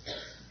Timothy,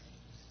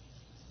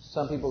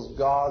 some people's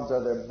gods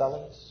are their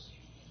bellies.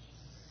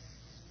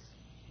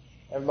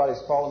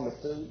 Everybody's calling the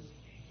food.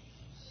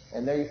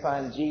 And there you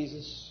find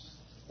Jesus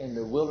in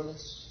the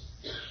wilderness.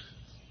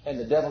 And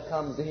the devil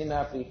comes to him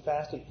after he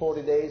fasted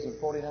 40 days and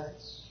 40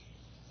 nights.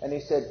 And he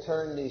said,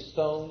 turn these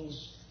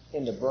stones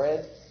into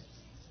bread.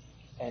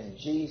 And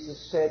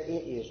Jesus said,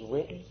 it is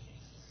written,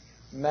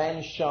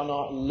 man shall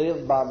not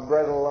live by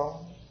bread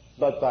alone,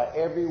 but by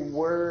every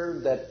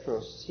word that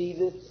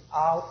proceedeth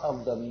out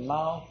of the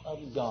mouth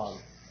of God.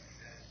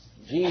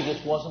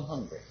 Jesus wasn't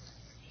hungry.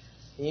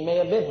 He may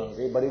have been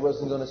hungry, but he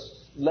wasn't going to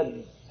let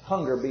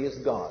hunger be his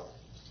God.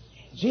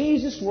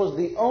 Jesus was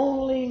the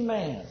only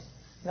man.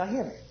 Now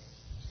hear me.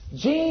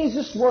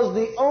 Jesus was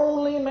the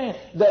only man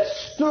that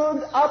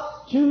stood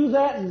up to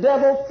that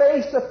devil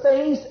face to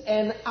face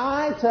and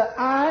eye to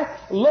eye,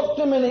 looked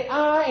him in the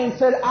eye and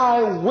said,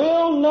 I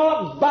will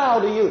not bow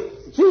to you.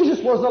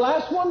 Jesus was the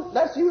last one.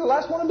 That's you, the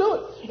last one to do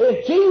it.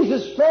 If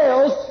Jesus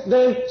fails,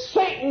 then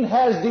Satan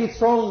has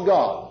dethroned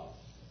God.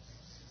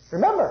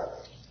 Remember,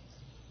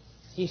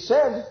 he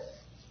said,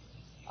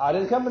 I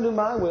didn't come to do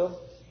my will,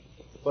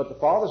 but the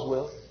Father's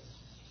will.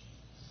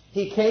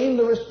 He came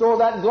to restore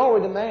that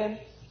glory to man.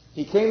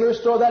 He came to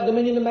restore that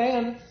dominion to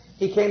man.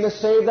 He came to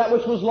save that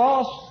which was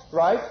lost,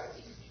 right?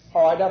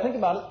 All right, now think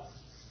about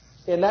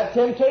it. In that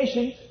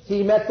temptation,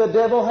 he met the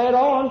devil head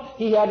on.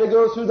 He had to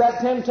go through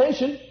that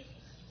temptation.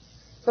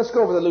 Let's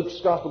go over to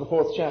Luke's Gospel, the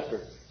 4th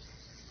chapter.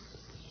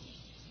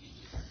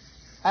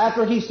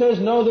 After he says,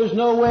 no, there's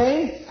no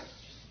way.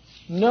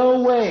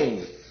 No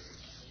way.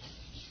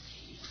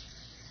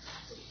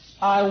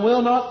 I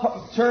will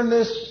not turn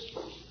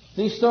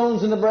these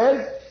stones into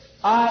bread.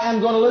 I am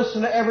going to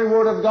listen to every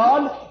word of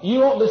God. You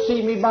won't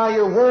deceive me by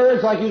your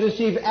words like you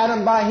deceived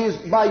Adam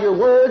by your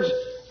words.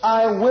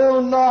 I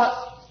will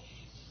not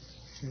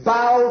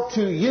bow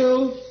to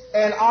you,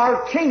 and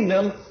our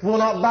kingdom will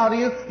not bow to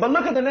you. But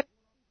look at the next.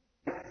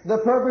 The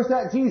purpose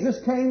that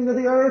Jesus came to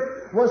the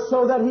earth was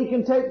so that He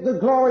can take the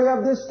glory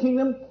of this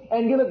kingdom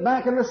and give it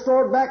back and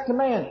restore it back to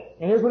man.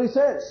 And here's what He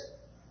says.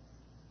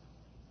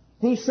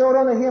 He showed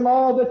unto him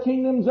all the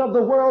kingdoms of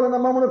the world in a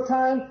moment of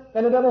time.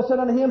 And the devil said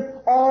unto him,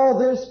 all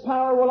this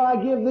power will I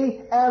give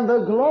thee, and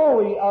the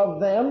glory of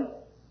them.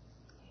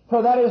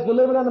 For that is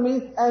delivered unto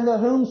me, and to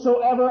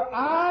whomsoever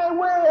I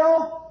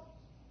will,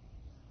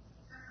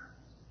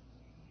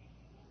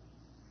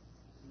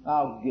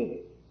 I'll give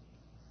it.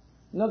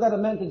 You know what that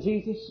meant to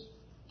Jesus?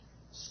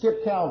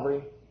 Skip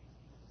Calvary.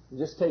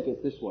 Just take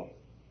it this way.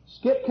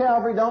 Skip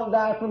Calvary, don't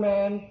die for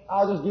man.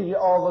 I'll just give you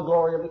all the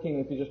glory of the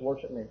kingdom if you just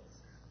worship me.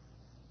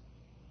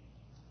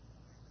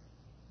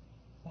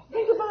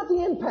 Think about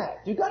the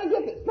impact. You've got to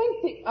get it.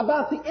 Think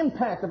about the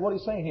impact of what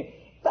he's saying here.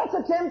 That's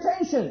a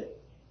temptation.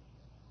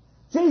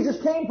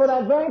 Jesus came for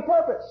that very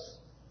purpose.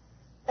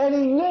 And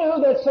he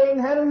knew that Satan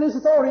had him in his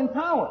authority and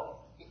power.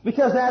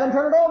 Because Adam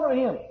turned it over to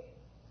him.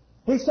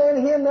 He's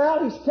saying to him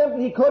now, he's tempted.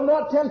 He could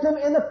not tempt him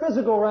in the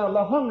physical realm,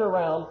 the hunger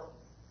realm.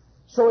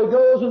 So he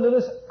goes into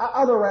this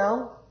other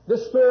realm,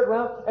 this spirit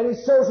realm, and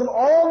he shows him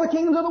all the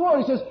kingdoms of the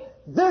world. He says,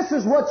 this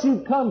is what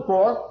you've come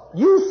for.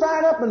 You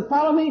sign up and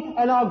follow me,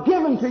 and I'll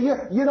give them to you.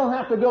 You don't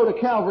have to go to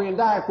Calvary and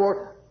die for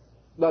it.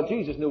 Well,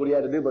 Jesus knew what he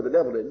had to do, but the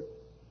devil didn't.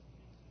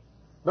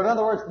 But in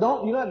other words, you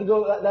don't have to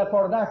go that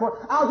far to die for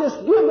it. I'll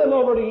just give them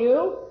over to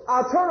you.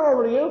 I'll turn them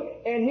over to you.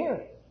 And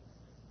here,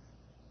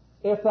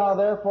 if thou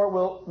therefore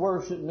wilt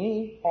worship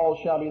me, all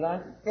shall be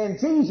thine. And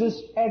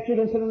Jesus answered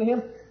and said unto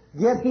him,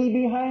 get thee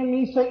behind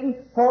me,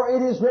 Satan, for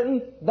it is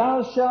written,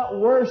 thou shalt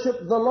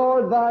worship the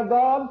Lord thy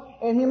God,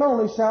 and him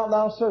only shalt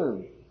thou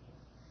serve.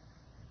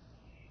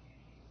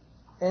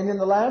 And in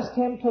the last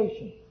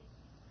temptation,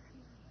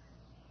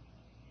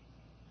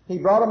 he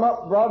brought him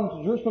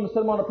to Jerusalem and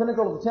set him on the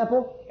pinnacle of the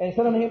temple, and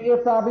said unto him,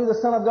 if thou be the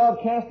Son of God,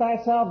 cast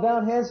thyself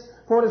down hence,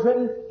 for it is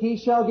written, he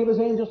shall give his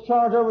angels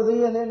charge over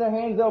thee, and in their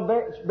hands they'll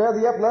bear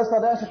thee up, lest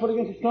thou dash thy foot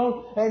against a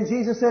stone. And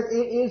Jesus said, it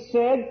is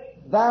said,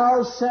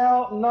 thou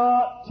shalt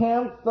not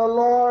tempt the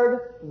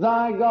Lord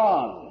thy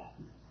God.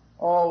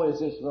 Oh, is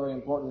this very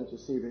important that you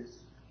see this?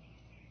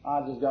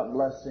 I just got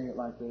blessed seeing it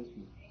like this.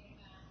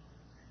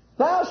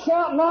 Thou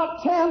shalt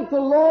not tempt the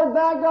Lord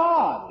thy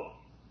God.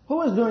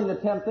 Who is doing the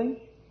tempting?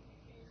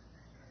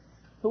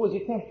 Who was he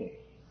tempting?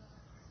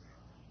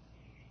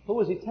 Who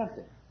was he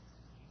tempting?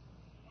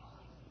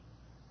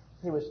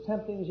 He was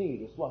tempting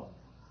Jesus, wasn't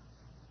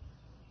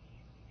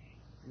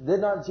he?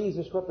 Did not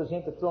Jesus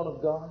represent the throne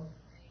of God?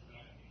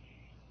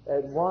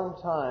 At one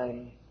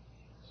time,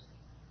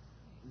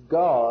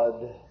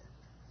 God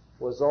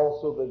was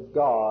also the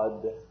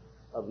God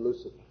of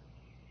Lucifer.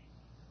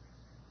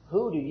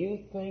 Who do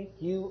you think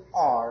you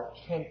are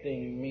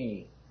tempting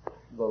me,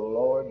 the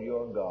Lord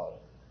your God?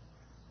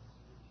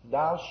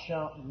 Thou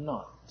shalt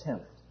not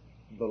tempt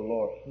the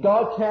Lord.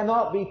 God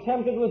cannot be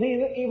tempted with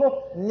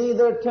evil,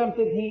 neither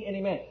tempted he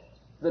any man.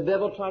 The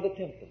devil tried to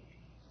tempt him.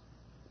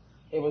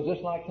 It was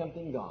just like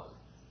tempting God.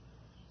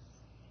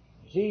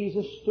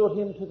 Jesus stood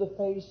him to the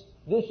face.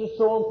 This is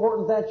so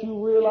important that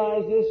you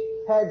realize this.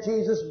 Had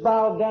Jesus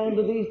bowed down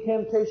to these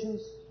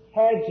temptations,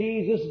 had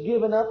Jesus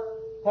given up,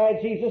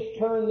 had Jesus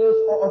turned this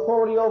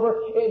authority over,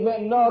 it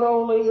meant not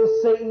only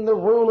is Satan the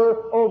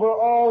ruler over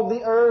all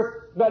the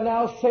earth, but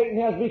now Satan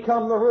has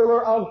become the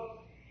ruler of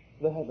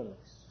the heavens.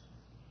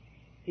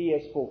 He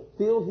has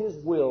fulfilled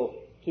his will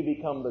to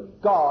become the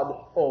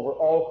God over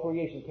all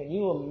creation. Can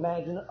you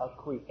imagine a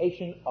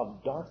creation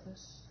of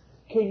darkness?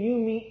 Can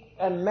you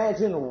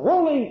imagine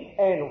ruling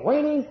and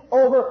reigning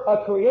over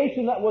a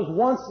creation that was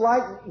once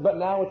light, but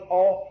now it's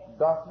all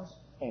darkness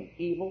and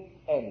evil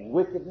and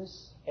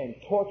wickedness and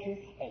torture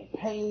and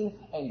pain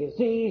and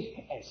disease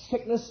and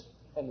sickness,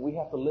 and we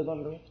have to live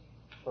under it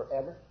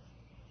forever?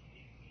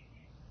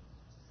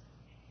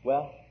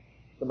 Well,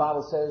 the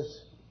Bible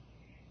says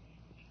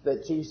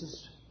that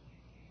Jesus,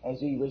 as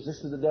he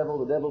resisted the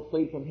devil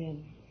fled from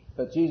him.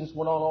 But Jesus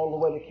went on all the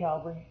way to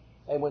Calvary.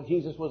 And when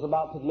Jesus was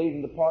about to leave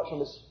and depart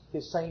from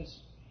his saints,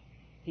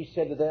 he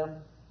said to them,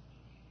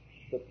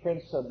 the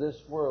prince of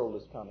this world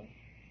is coming,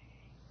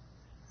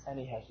 and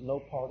he has no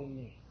part in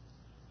me.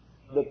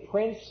 The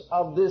prince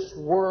of this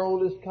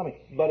world is coming,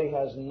 but he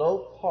has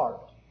no part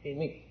in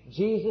me.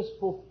 Jesus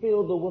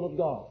fulfilled the will of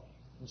God.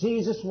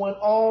 Jesus went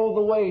all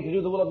the way to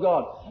do the will of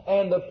God.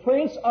 And the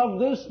prince of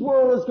this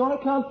world is going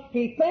to come.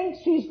 He thinks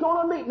he's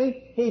going to meet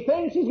me. He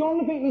thinks he's going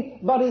to defeat me,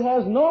 but he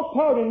has no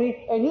part in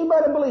me, and you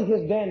better believe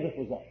his dandruff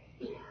was up.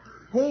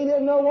 He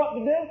didn't know what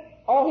to do.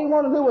 All he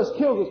wanted to do was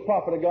kill this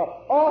prophet of God.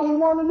 All he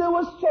wanted to do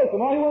was choke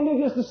him. All he wanted to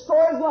do was just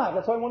destroy his life.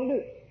 That's all he wanted to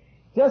do.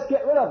 Just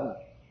get rid of him.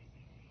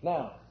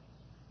 Now,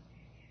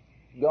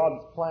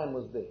 God's plan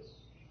was this.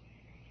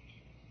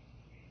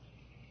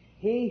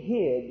 He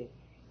hid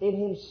in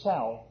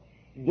himself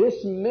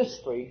this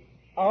mystery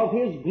of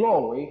his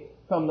glory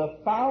from the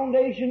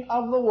foundation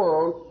of the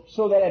world,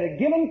 so that at a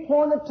given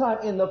point of time,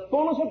 in the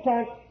fullness of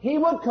time, he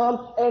would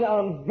come and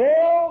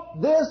unveil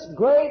this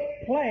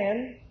great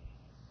plan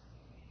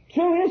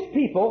to his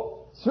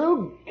people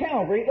through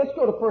Calvary. Let's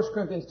go to 1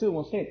 Corinthians 2 and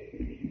we'll see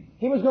it.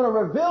 He was going to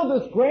reveal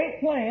this great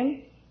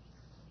plan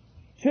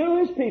to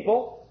his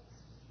people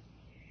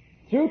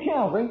through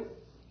Calvary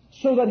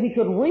so that he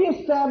could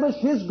reestablish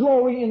his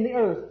glory in the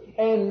earth.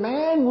 And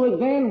man would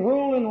then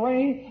rule and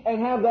reign and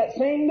have that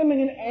same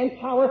dominion and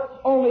power,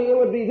 only it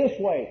would be this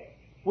way.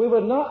 We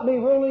would not be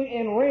ruling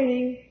and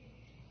reigning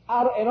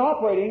and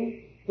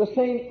operating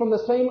from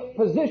the same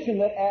position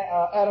that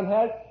Adam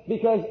had,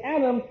 because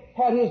Adam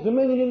had his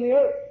dominion in the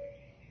earth.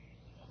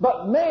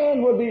 But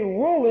man would be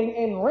ruling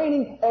and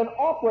reigning and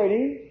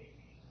operating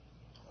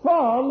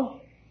from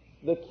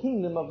the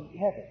kingdom of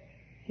heaven,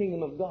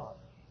 kingdom of God.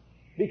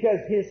 Because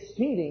his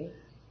seating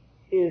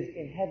is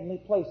in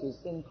heavenly places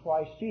in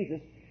Christ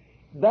Jesus.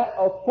 That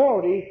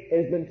authority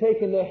has been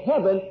taken to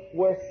heaven,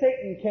 where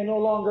Satan can no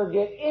longer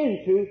get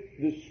into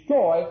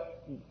destroy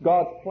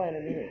God's plan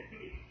in the earth.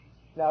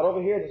 Now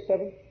over here, the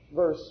 7th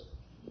verse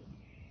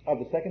of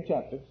the 2nd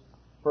chapter,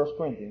 1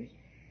 Corinthians.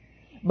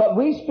 But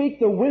we speak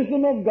the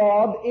wisdom of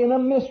God in a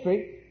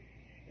mystery,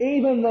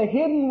 even the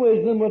hidden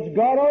wisdom which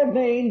God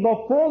ordained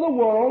before the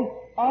world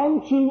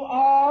unto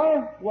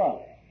our,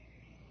 what?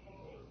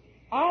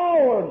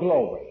 Our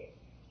glory,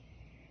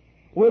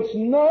 which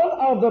none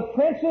of the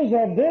princes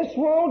of this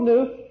world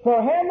knew,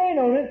 for had they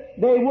known it,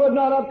 they would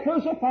not have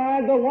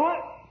crucified the what?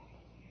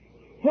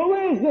 Who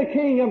is the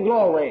King of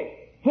glory?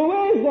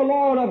 Who is the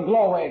Lord of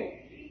glory?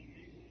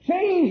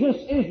 Jesus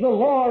is the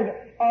Lord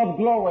of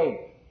glory.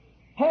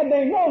 Had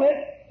they known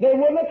it, they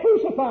wouldn't have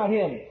crucified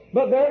him.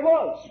 But there it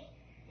was.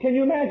 Can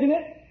you imagine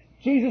it?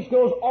 Jesus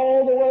goes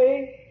all the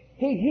way.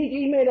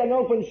 He made an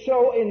open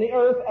show in the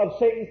earth of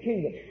Satan's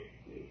kingdom.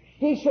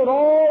 He showed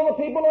all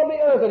the people of the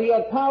earth that he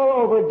had power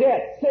over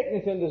death,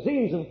 sickness, and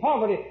disease, and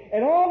poverty,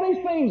 and all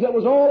these things that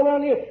was all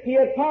around the earth. He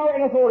had power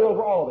and authority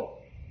over all of it.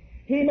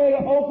 He made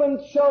an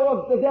open show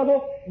of the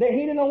devil that he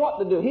didn't know what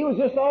to do. He was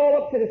just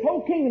all upset. His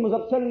whole kingdom was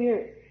upset in the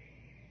earth.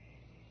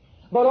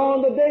 But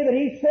on the day that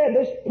he said,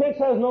 this prince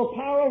has no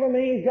power over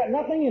me, he's got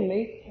nothing in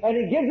me, and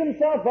he gives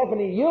himself up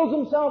and he yields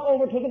himself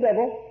over to the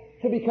devil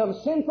to become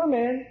sin for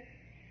man,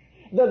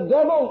 the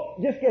devil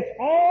just gets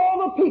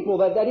all the people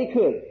that he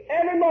could,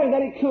 everybody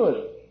that he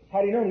could.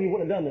 Had he known, he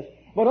wouldn't have done this.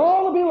 But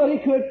all the people that he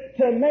could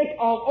to make an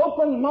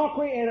open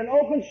mockery and an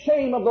open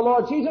shame of the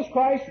Lord Jesus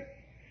Christ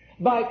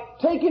by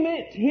taking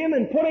him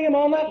and putting him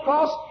on that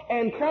cross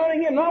and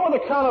crowning him not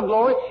with a crown of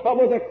glory, but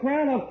with a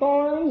crown of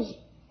thorns,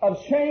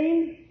 of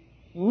shame,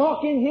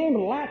 mocking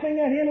him, laughing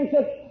at him, and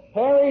said,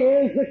 "There he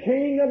is, the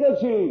King of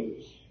the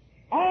Jews.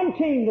 I'm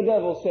king," the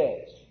devil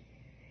says.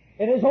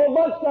 And his whole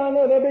bunch down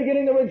there, they're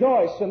beginning to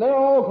rejoice, and they're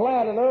all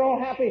glad, and they're all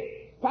happy.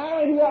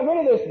 Finally, we got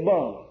rid of this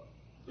bum.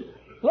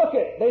 Look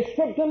it, they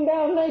stripped him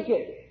down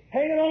naked,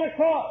 hanging on a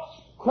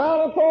cross,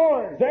 crown of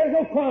thorns. There's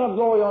no crown of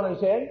glory on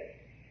his head.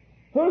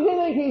 Who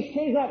does he think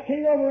he's not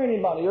king over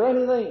anybody or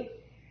anything?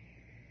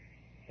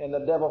 And the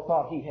devil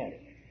thought he had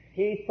it.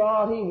 He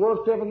thought he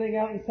worked everything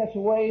out in such a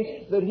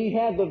way that he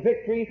had the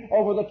victory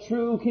over the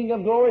true King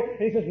of glory. And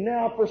he says,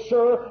 "Now for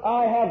sure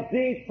I have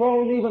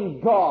dethroned even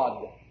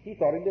God." He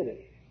thought he did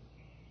it.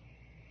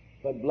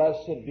 But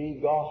blessed be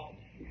God,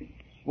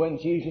 when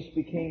Jesus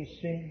became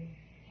sin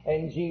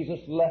and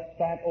Jesus left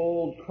that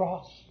old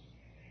cross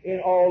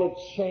in all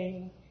its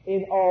shame,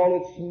 in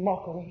all its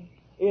mockery,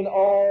 in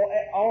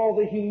all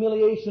the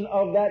humiliation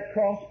of that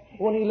cross,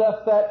 when He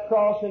left that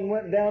cross and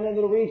went down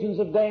into the regions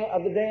of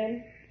the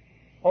damned.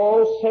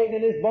 Oh, Satan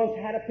and his bunch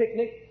had a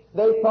picnic.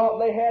 They thought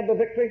they had the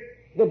victory.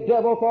 The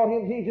devil thought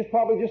he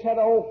probably just had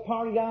a whole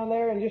party down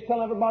there and just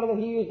telling everybody that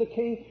he is the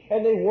king,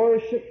 and they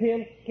worshiped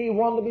him. He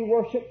wanted to be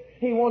worshipped.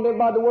 He wanted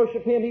everybody to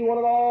worship him. He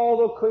wanted all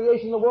the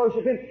creation to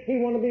worship him. He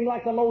wanted to be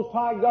like the Most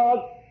High God.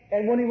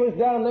 And when he was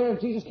down there and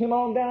Jesus came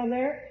on down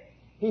there,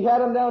 he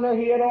had him down there.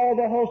 He had all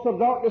the host of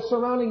darkness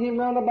surrounding him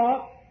round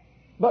about.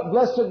 But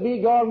blessed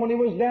be God, when he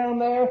was down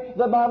there,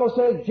 the Bible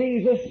says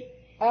Jesus,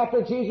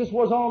 after Jesus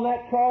was on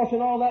that cross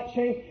and all that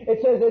shame,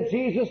 it says that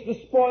Jesus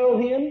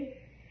despoiled him.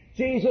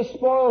 Jesus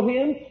spoiled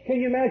him.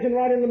 Can you imagine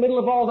right in the middle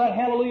of all that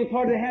hallelujah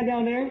party they had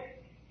down there?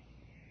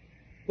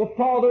 The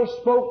Father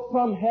spoke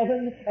from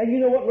heaven, and you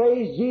know what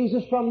raised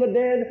Jesus from the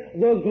dead?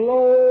 The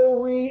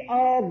glory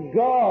of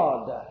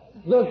God.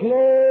 The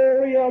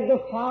glory of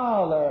the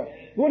Father.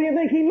 What do you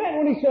think He meant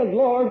when He said,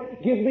 Lord,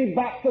 give me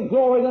back the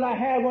glory that I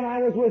had when I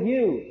was with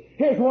you?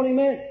 Here's what He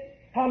meant.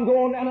 I'm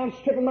going and I'm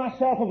stripping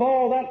myself of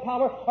all that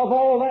power, of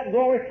all that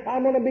glory.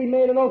 I'm going to be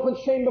made an open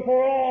shame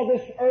before all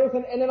this earth,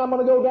 and then I'm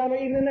going to go down there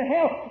even into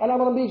hell, and I'm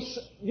going to be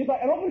just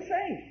like an open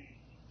shame.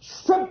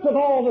 Stripped of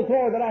all the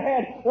glory that I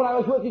had when I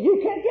was with you.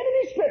 You can't get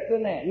any stripped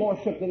than that, more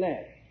stripped than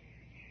that.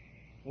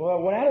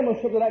 Well, when Adam was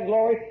stripped of that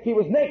glory, he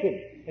was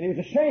naked, and he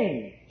was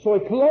ashamed. So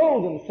he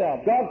clothed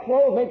himself. God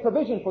made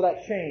provision for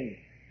that shame.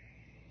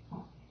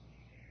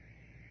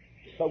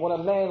 But when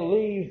a man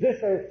leaves this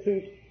earth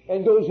suit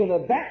and goes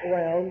into that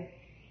realm,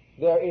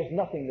 there is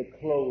nothing to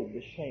clothe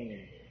the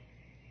shame.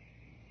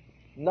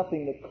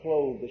 Nothing to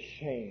clothe the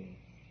shame.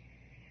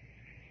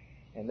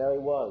 And there he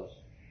was,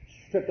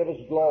 stripped of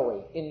his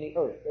glory in the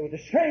earth. It was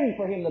a shame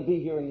for him to be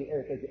here in the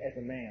earth as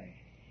a man.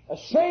 A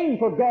shame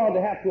for God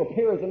to have to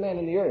appear as a man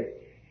in the earth.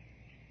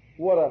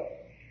 What an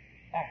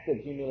act of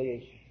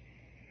humiliation.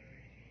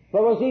 But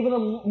it was even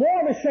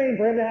more of a shame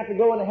for him to have to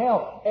go into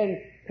hell and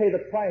pay the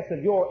price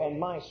of your and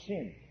my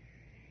sin.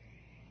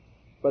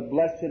 But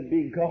blessed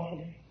be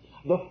God.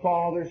 The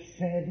Father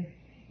said,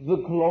 the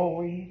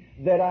glory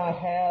that I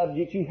have,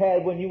 that you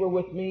had when you were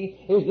with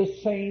me, is the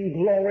same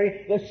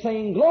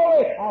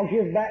glory I'll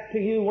give back to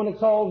you when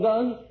it's all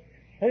done.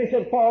 And He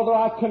said, Father,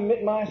 I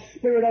commit my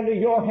spirit under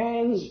your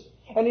hands.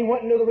 And he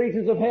went into the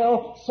regions of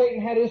hell.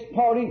 Satan had his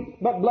party.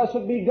 But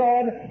blessed be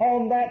God,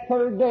 on that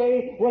third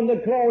day, when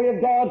the glory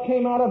of God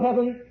came out of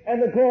heaven,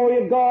 and the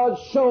glory of God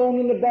shone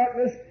in the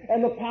darkness,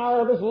 and the power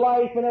of His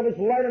life and of His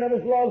light and of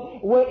His love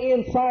went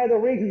inside the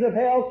regions of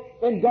hell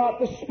and got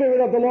the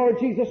Spirit of the Lord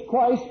Jesus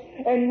Christ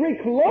and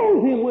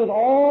reclothed Him with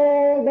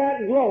all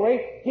that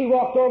glory. He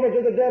walked over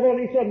to the devil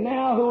and he said,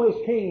 now who is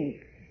king?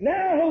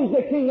 Now who's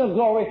the King of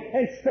glory?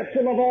 And stripped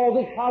Him of all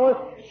His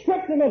power,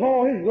 stripped Him of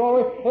all His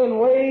glory,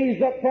 and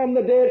raised up from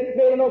the dead,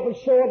 made an open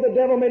show of the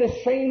devil, made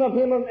a shame of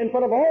him in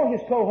front of all his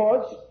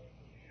cohorts,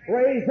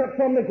 raised up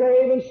from the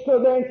grave and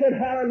stood there and said,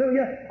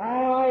 hallelujah,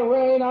 I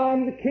reign,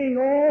 I'm the King.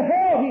 All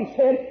hell, He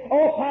said,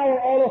 all power,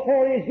 all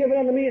authority is given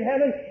unto me in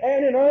heaven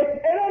and in earth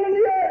and under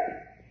the earth.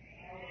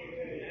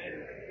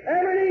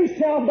 Every knee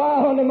shall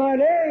bow unto my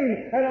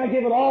name, and I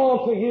give it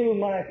all to you,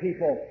 my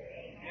people.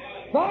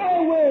 Thy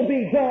will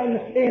be done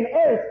in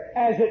earth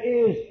as it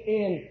is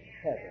in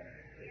heaven.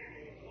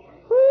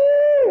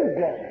 Woo,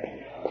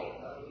 God.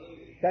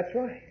 That's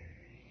right.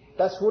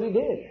 That's what He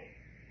did.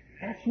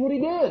 That's what He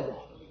did.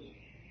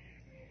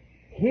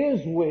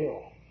 His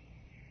will.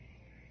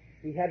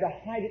 He had to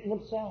hide it in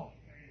Himself.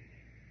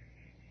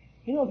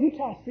 You know, if you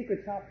tell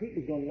secrets, how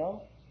people's going to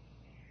know?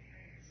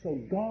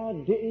 So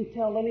God didn't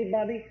tell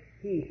anybody.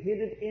 He hid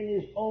it in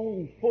His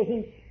own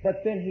bosom,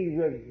 but then He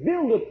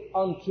revealed it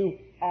unto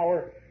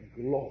our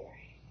glory.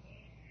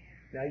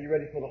 Now you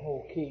ready for the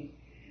whole key?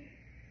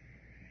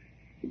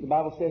 The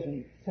Bible says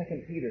in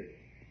 2 Peter,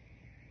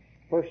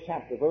 first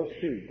chapter, verse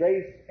 2,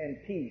 grace and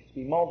peace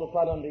be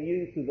multiplied unto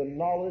you through the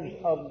knowledge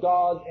of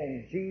God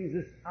and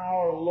Jesus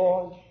our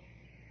Lord,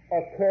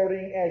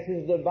 according as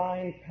His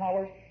divine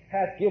power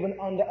hath given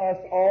unto us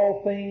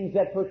all things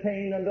that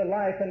pertain unto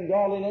life and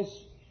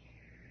godliness,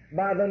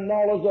 by the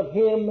knowledge of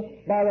Him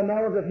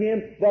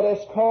that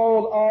has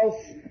called us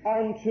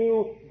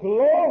unto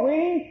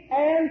glory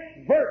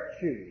and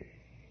virtue.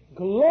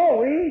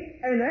 Glory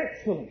and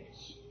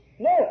excellence.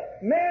 No,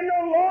 man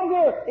no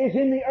longer is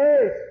in the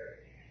earth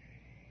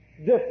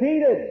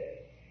defeated,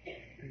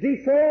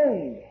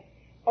 dethroned,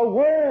 a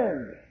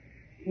worm,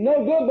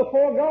 no good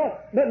before God.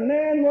 But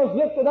man was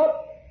lifted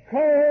up,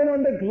 called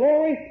unto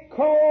glory,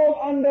 called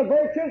unto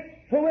virtue.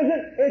 Who is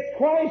it? It's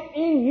Christ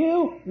in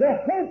you,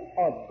 the hope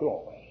of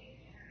glory.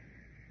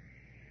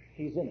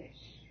 He's in us.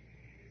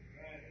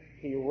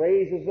 He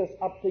raises us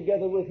up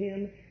together with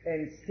Him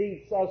and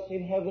seats us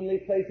in heavenly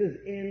places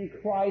in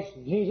Christ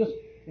Jesus,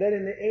 that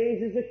in the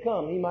ages to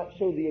come He might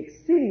show the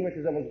exceeding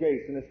riches of His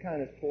grace and His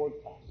kindness towards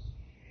us.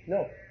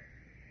 No,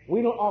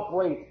 we don't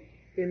operate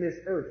in this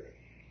earth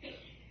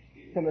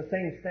from the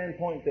same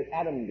standpoint that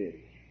Adam did.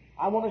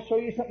 I want to show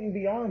you something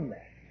beyond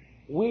that.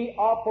 We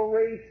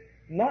operate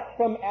not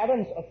from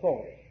Adam's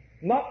authority,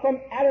 not from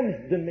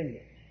Adam's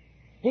dominion,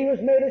 He was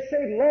made a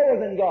shade lower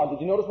than God.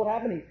 Did you notice what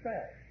happened? He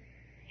fell.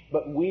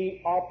 But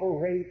we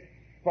operate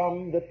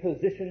from the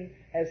position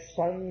as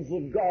sons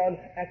of God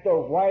at the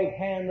right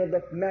hand of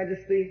the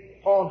Majesty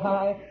on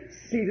high,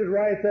 seated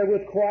right there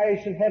with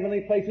Christ in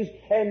heavenly places,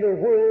 and the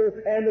rule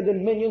and the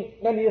dominion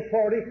and the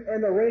authority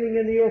and the reigning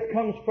in the earth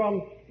comes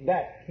from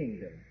that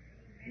kingdom,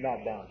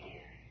 not down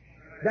here.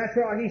 That's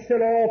why He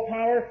said, all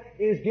power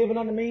is given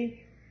unto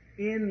me.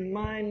 In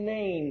my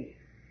name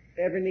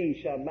every knee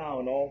shall bow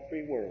in all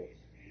three worlds.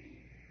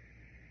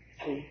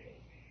 See,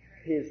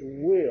 His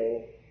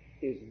will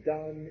is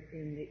done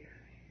in the earth.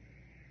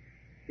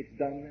 It's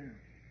done now.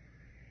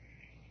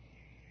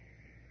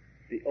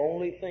 The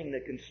only thing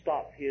that can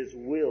stop His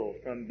will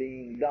from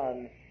being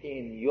done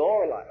in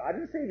your life, I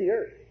didn't say the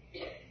earth.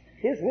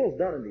 His will's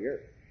done in the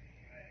earth.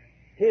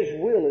 His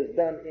will is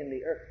done in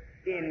the earth.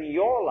 In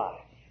your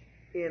life,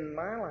 in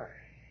my life,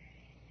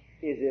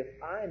 is if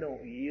I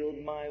don't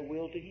yield my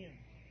will to Him.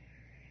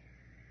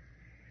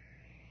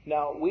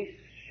 Now, we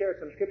shared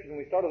some scriptures when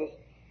we started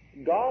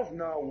this. God's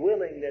not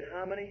willing that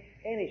how many?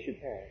 Any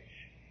should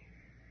perish,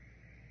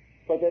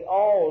 but that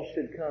all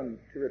should come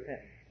to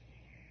repentance.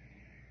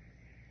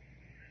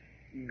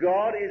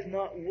 God is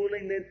not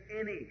willing that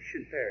any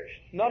should perish.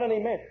 Not any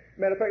man.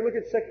 Matter of fact, look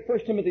at 1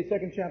 Timothy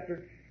 2nd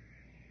chapter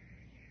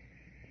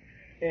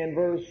and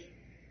verse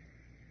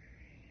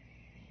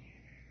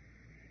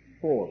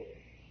 4.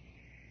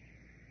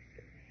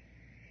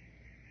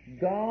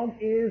 God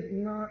is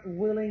not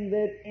willing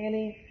that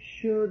any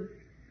should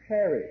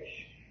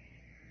perish.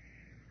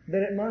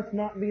 That it must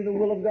not be the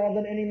will of God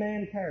that any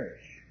man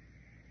perish.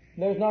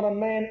 There's not a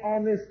man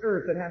on this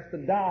earth that has to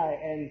die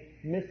and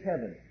miss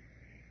heaven.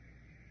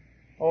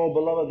 Oh,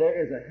 beloved,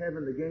 there is a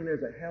heaven to gain,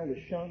 there's a hell to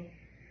shun.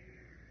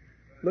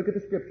 Look at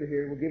the scripture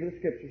here. We'll give you the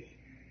scriptures.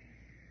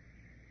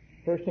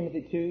 1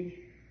 Timothy 2,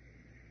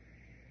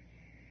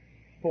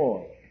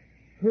 4.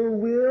 Who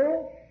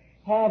will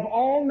have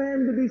all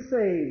men to be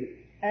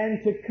saved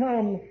and to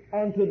come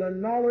unto the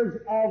knowledge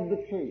of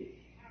the truth.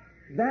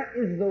 That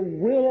is the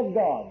will of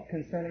God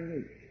concerning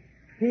you.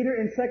 Peter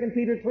in 2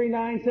 Peter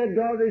 3:9 said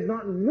God is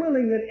not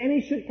willing that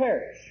any should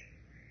perish.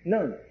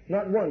 None.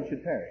 Not one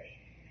should perish.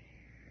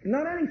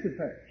 Not any should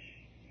perish.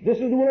 This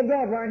is the will of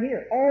God right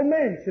here. All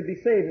men should be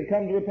saved and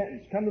come to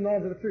repentance, come to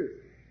knowledge of the truth.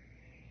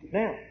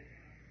 Now,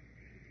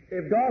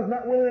 if God's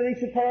not willing that any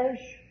should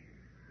perish,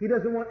 He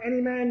doesn't want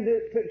any man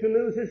to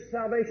lose his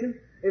salvation.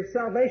 If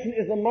salvation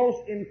is the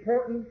most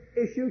important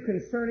issue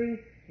concerning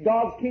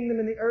God's kingdom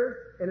in the earth,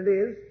 and it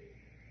is,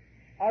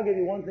 I'll give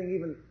you one thing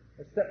even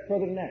a step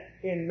further than that.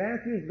 In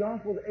Matthew's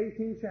Gospel, the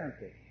 18th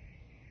chapter,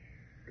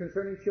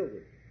 concerning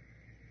children,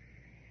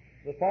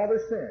 the Father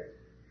said,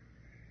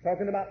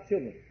 talking about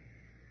children,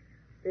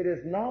 it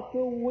is not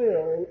the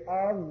will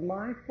of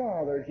my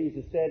Father,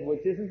 Jesus said,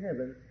 which is in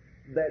heaven,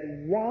 that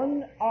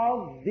one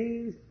of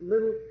these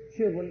little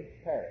children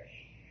perish.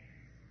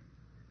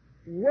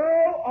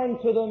 Woe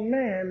unto the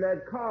man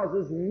that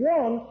causes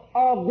one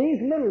of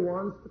these little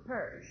ones to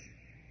perish,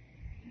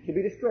 to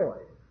be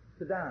destroyed,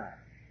 to die,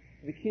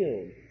 to be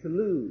killed, to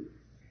lose.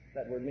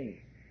 That word means.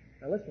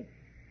 Now listen.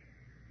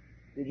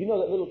 Did you know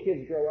that little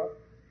kids grow up?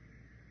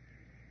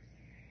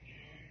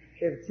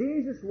 If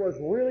Jesus was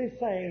really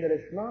saying that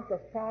it's not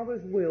the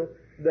Father's will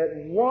that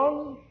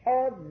one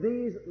of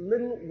these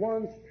little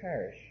ones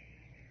perish,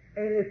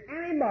 and if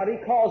anybody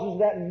causes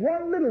that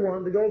one little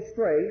one to go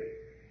astray,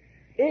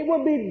 it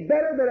would be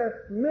better that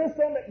a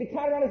millstone that be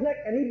tied around his neck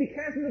and he'd be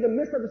cast into the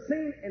midst of the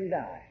sea and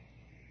die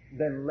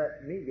than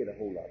let me get a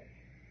hold of it.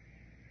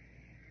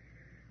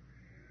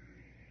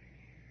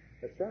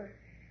 That's right.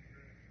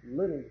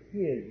 Little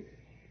kids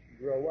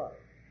grow up.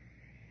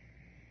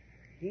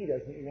 He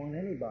doesn't want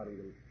anybody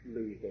to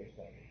lose their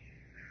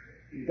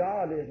salvation.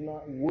 God is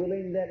not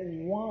willing that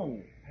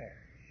one perish.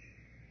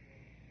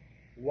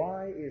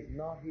 Why is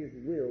not His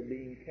will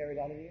being carried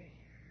out in the earth?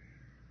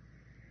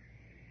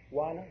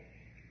 Why not?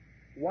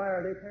 Why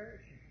are they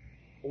perishing?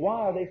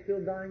 Why are they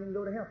still dying and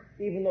go to hell?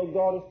 Even though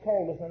God has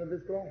called us under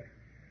this glory.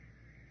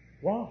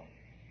 Why?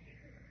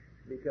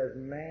 Because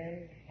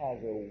man has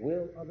a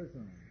will of his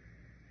own.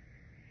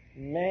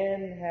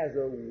 Man has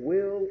a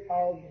will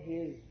of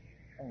his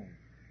own.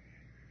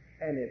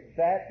 And if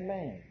that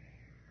man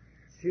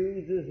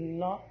chooses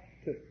not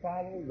to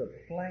follow the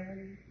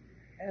plan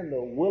and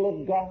the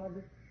will of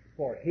God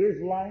for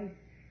his life,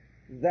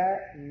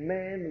 that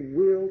man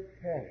will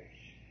perish.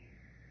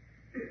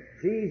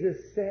 Jesus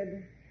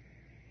said,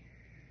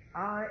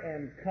 I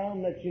am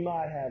come that you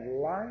might have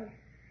life.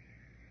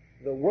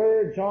 The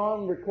Word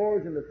John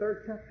records in the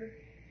 3rd chapter,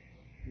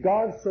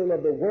 God so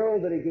loved the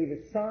world that He gave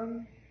His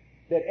Son,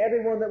 that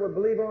everyone that would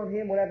believe on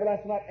Him would have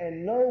everlasting life,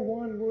 and no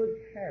one would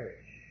perish.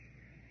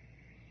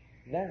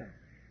 Now,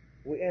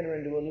 we enter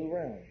into a new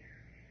realm.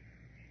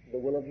 The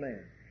will of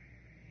man.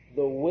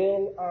 The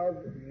will of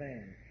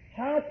man.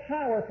 How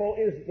powerful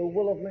is the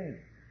will of man?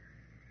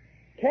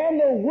 Can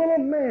the will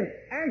of man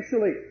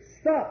actually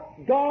stop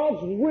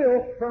God's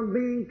will from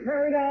being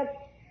carried out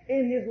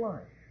in his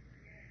life?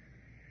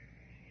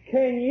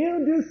 Can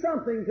you do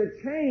something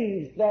to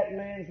change that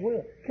man's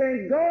will?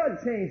 Can God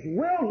change?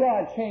 Will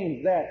God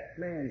change that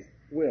man's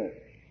will?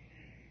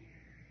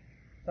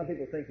 Some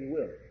people think He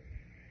will,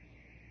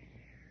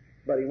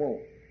 but He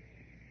won't.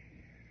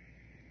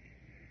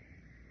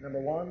 Number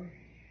one,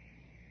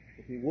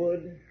 if He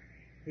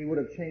would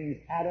have changed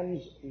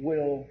Adam's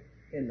will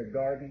in the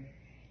Garden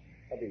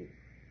of Eden.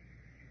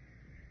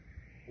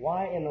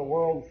 Why in the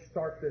world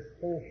start this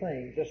whole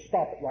thing? Just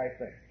stop it right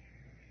there.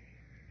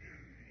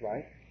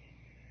 Right?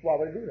 Why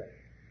would He do that?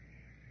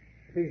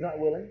 If He's not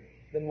willing,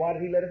 then why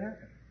did He let it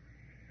happen?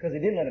 Because He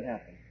didn't let it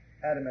happen.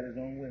 Adam had his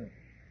own will.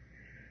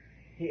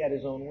 He had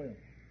his own will.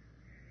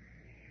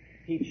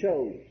 He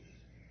chose.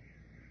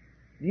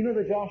 Do you know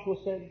that Joshua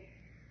said,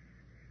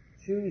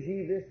 choose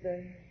ye this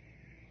day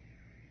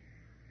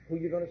who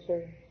you're going to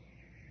serve?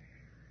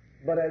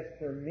 But as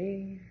for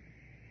me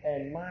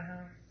and my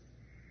house,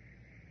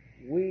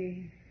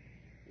 we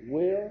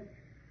will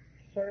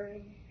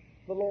serve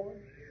the Lord.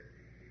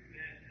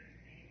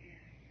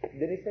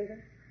 Did he say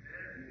that?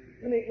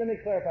 Let me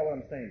clarify what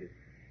I'm saying to you.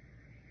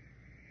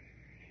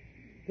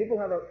 People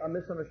have a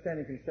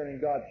misunderstanding concerning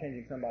God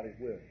changing somebody's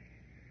will.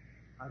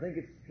 I think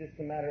it's just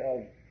a matter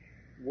of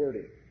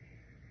wording.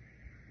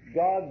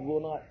 God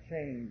will not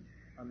change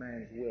a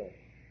man's will.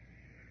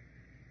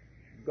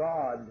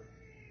 God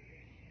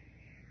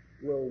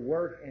will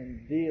work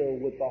and deal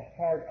with the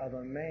heart of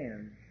a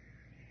man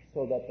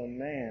so that the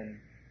man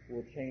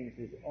will change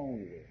his own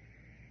will.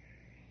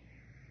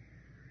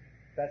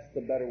 That's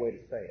the better way to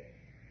say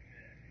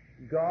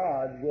it.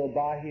 God will,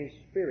 by His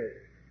Spirit,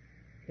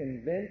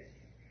 convince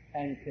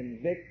and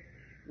convict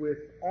with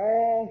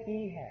all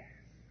He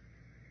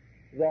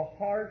has the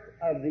heart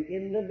of the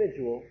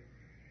individual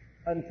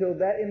until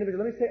that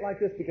individual... Let me say it like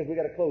this because we've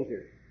got to close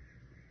here.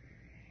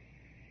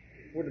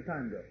 Where'd the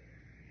time go?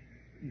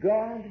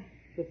 God,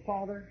 the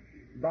Father,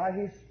 by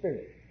His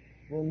Spirit,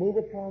 will move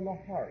upon the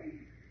heart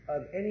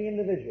of any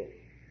individual.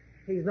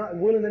 He's not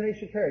willing that any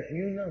should perish.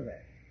 You know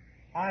that.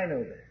 I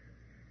know that.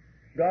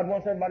 God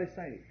wants everybody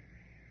saved.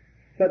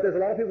 But there's a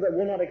lot of people that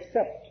will not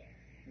accept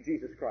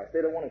Jesus Christ.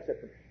 They don't want to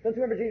accept Him. Don't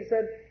you remember Jesus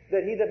said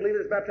that he that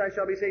believeth is baptized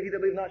shall be saved, he that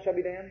believeth not shall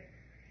be damned?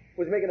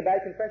 Was he making a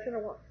bad confession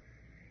or what?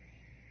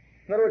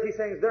 In other words, He's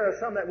saying there are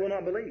some that will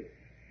not believe.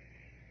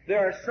 There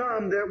are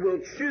some that will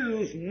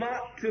choose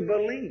not to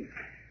believe.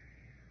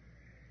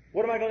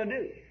 What am I going to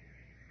do?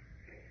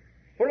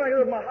 What am I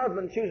going to do if my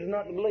husband chooses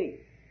not to believe?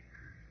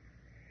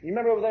 You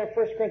remember over there in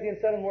 1 Corinthians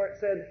 7 where it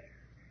said,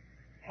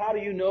 how do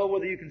you know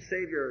whether you can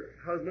save your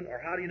husband,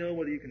 or how do you know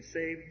whether you can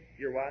save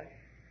your wife?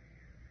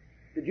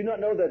 Did you not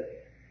know that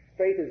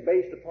faith is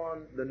based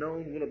upon the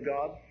known will of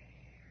God?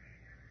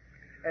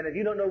 And if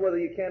you don't know whether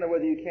you can or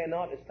whether you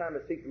cannot, it's time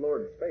to seek the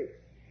Lord's face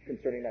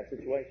concerning that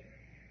situation.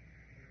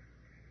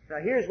 Now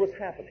here's what's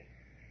happening.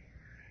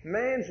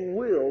 Man's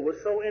will was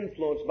so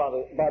influenced by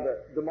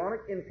the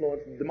demonic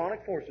influence,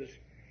 demonic forces,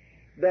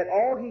 that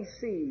all he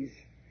sees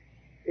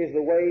is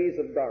the ways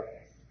of darkness.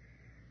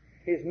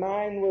 His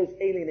mind was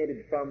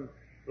alienated from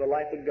the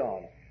life of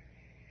God.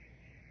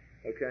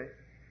 Okay?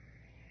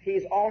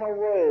 He's on a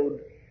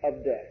road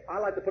of death. I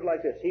like to put it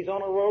like this. He's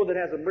on a road that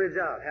has a bridge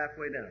out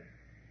halfway down.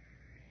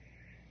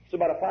 It's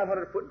about a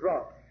 500-foot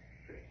drop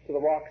to the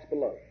rocks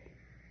below.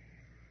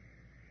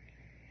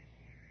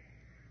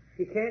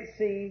 He can't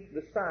see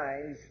the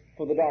signs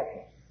for the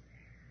darkness.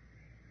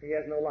 He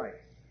has no lights.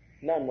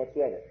 None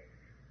whatsoever.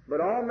 But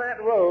on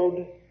that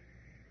road,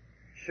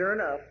 sure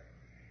enough,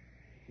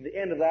 the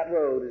end of that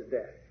road is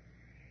death.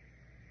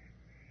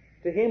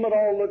 To him it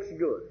all looks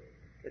good.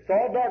 It's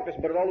all darkness,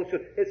 but it all looks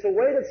good. It's a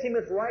way that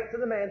seemeth right to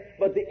the man,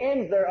 but the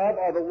ends thereof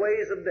are the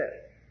ways of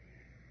death.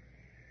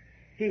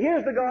 He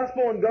hears the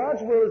gospel, and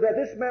God's will is that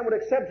this man would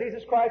accept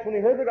Jesus Christ when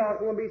he heard the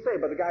gospel and be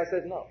saved, but the guy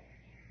says no.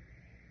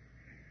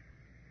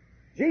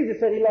 Jesus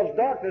said He loves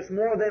darkness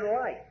more than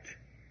light.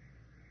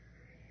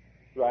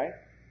 Right?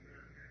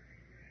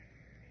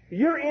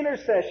 Your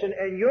intercession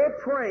and your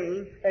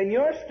praying and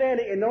your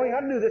standing and knowing how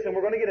to do this, and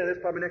we're going to get into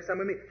this probably next time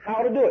we meet,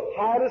 how to do it,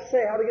 how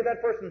to get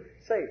that person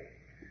saved.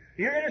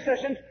 Your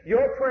intercessions,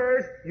 your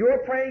prayers, you're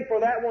praying for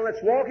that one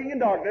that's walking in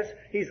darkness.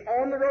 He's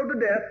on the road to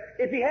death.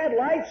 If he had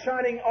light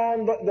shining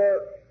on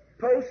the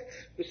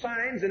posts, the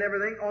signs and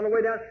everything on the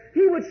way down,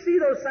 he would see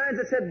those signs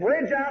that said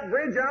bridge out,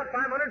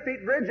 500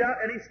 feet, bridge out,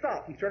 and he'd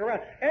stop and turn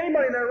around.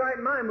 Anybody in their right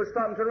mind would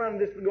stop and turn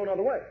around and just go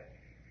another way.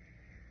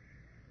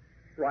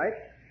 Right?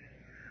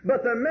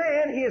 But the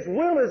man, his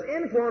will is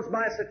influenced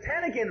by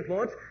satanic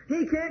influence.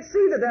 He can't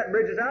see that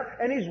bridge is out,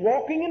 and he's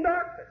walking in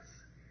darkness.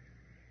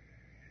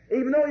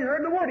 Even though he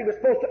heard the word, he was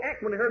supposed to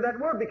act when he heard that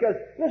word, because,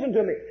 listen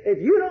to me, if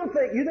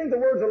you think the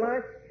word's a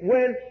lie,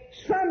 when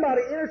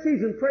somebody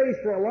intercedes and prays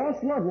for a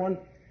lost loved one,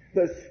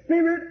 the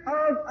Spirit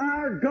of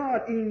our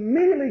God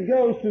immediately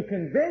goes to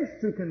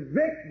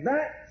convict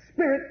that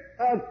spirit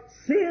of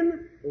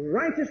sin,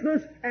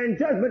 righteousness, and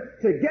judgment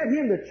to get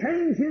him to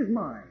change his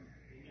mind.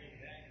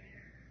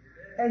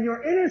 And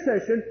your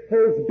intercession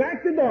holds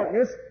back the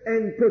darkness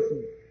and puts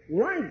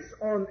lights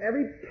on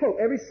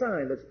every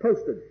sign that's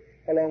posted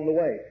along the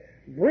way.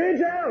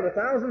 Bridge out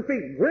 1,000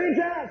 feet. Bridge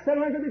out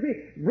 750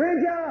 feet.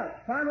 Bridge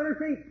out 500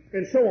 feet.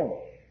 And so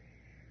on.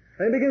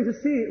 And he begins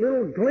to see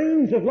little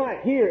gleams of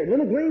light here,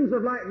 little gleams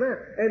of light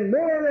there, and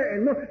more there,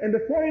 and more. And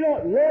before you know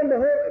it, lo and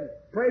behold,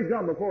 praise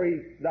God, before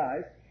he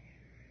dies,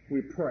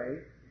 we pray.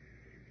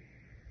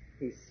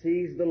 He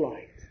sees the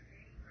light.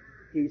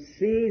 He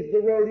sees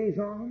the road he's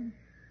on.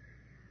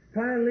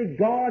 Finally,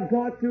 God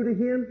got through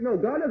to him. No,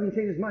 God doesn't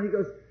change his mind. He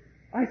goes,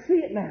 I see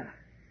it now.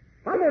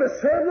 I'm going to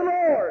serve the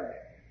Lord.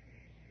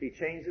 He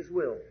changed his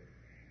will.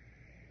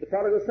 The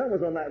prodigal son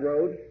was on that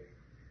road,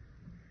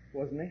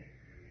 wasn't he?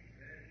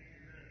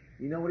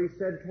 You know what he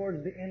said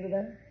towards the end of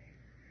that?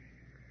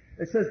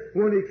 It says,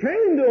 when he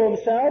came to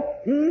himself,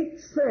 he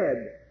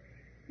said,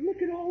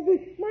 look at all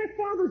this. My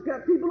father's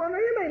got people under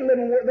him.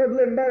 They're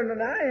living better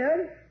than I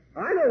am.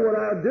 I know what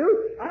I'll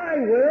do. I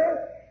will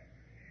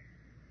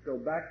go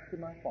back to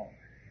my father.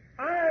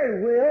 I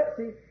will.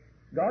 See,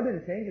 God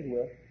didn't change his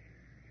will.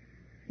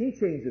 He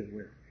changed his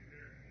will.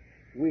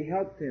 We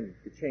helped him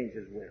to change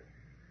his will.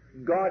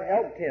 God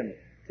helped him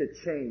to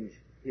change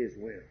his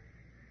will.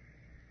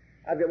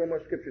 I've got one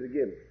more scripture to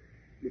give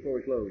before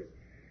we close.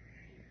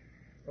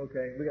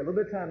 Okay, we got a little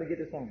bit of time to get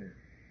this on here.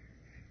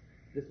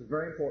 This is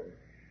very important.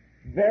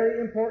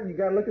 Very important. You've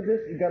got to look at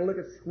this. You've got to look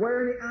at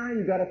square in the eye.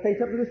 You've got to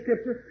face up to the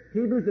scripture.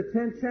 Hebrews, the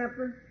 10th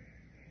chapter.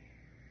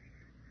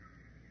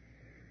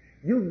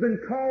 You've been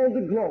called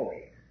to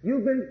glory.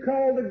 You've been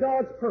called to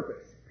God's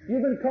purpose.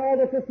 You've been called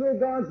to fulfill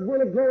God's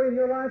will of glory in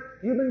your life.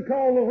 You've been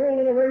called to rule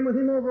and to reign with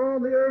Him over all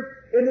the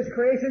earth in this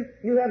creation.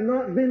 You have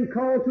not been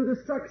called to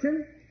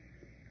destruction.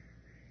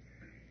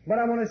 But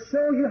I want to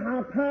show you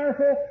how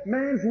powerful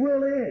man's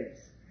will is,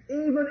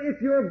 even if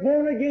you're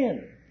born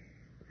again.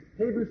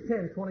 Hebrews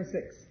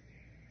 10:26.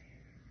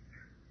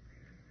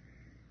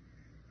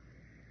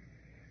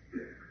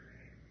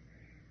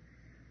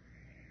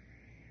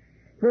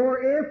 For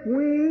if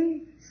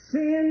we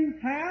sin,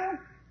 how?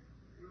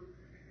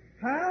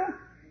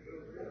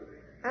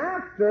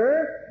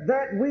 After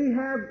that we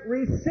have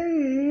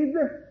received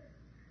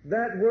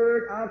that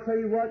word. I'll tell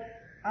you what,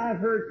 I've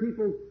heard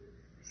people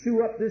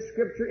chew up this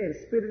scripture and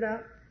spit it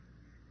out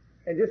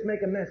and just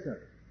make a mess of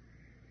it.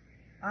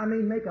 I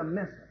mean, make a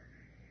mess of it.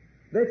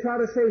 They try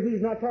to say he's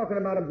not talking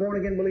about a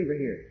born-again believer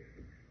here.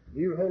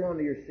 You hold on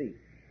to your seat.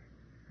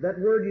 That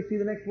word, you see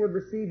the next word,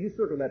 received, you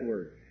circle that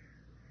word.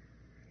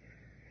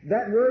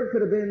 That word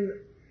could have been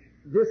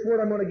this word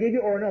I'm going to give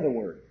you or another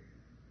word.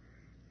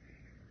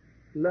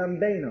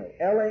 Lambano.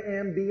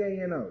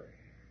 L-A-M-B-A-N-O.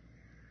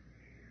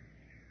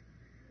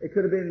 It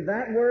could have been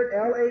that word,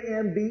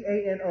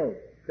 L-A-M-B-A-N-O.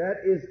 That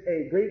is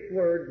a Greek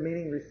word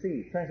meaning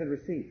receive, translated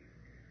receive.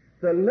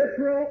 The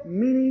literal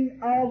meaning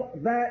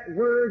of that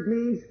word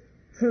means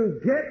to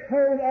get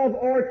hold of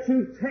or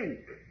to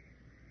take.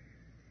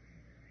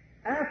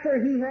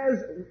 After he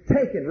has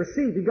taken,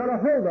 received, he got a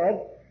hold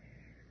of,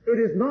 it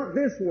is not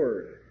this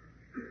word.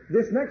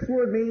 This next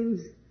word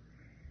means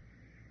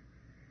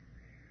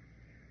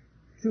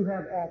to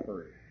have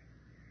offered.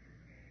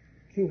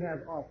 To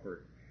have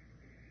offered.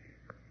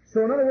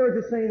 So in other words,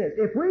 it's saying this.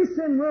 If we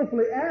sin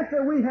willfully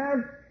after we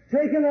have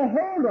taken a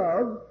hold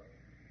of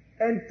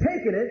and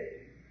taken it,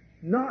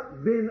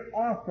 not been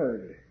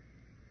offered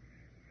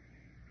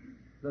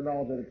the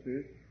knowledge of the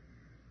truth,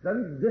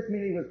 doesn't this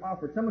mean he was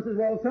offered? Someone says,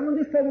 well, someone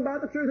just told him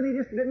about the truth and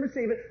he just didn't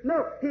receive it.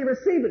 No, he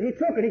received it. He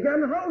took it. He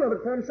grabbed a hold of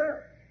it for himself.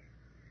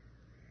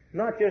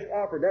 Not just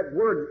offered. That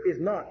word is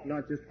not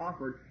just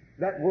offered.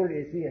 That word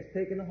is he has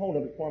taken a hold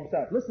of it for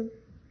himself. Listen.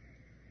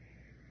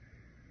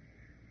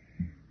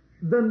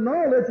 The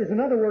knowledge is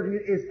another word,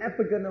 is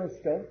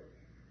epigenosko.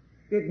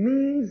 It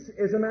means,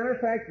 as a matter of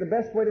fact, the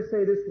best way to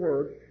say this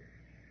word,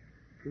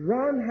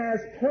 one has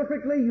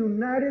perfectly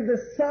united the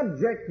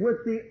subject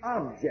with the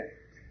object.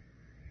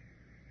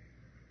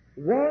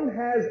 One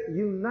has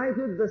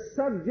united the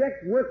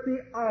subject with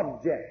the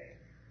object.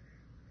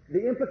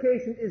 The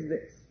implication is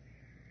this.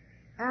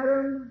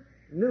 Adam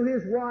knew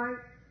his wife,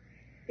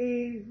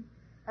 Eve,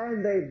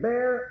 and they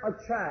bear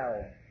a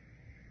child.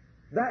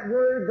 That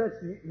word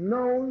that's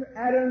known,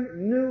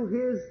 Adam knew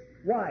his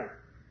wife,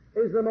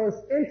 is the most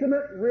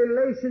intimate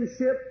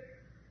relationship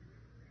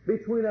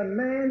between a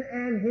man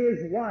and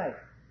his wife.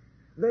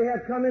 They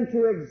have come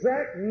into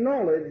exact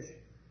knowledge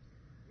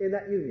in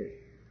that union.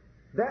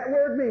 That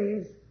word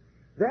means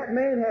that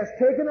man has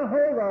taken a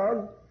hold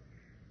of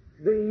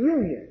the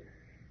union,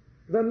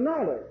 the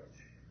knowledge.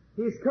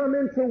 He's come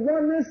into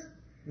oneness.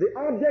 The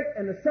object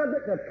and the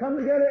subject have come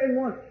together in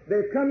one.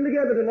 They've come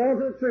together to know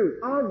the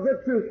truth,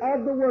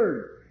 of the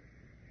Word.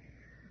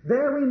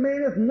 There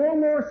remaineth no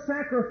more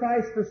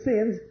sacrifice for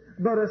sins,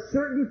 but a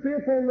certain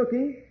fearful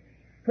looking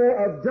for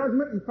of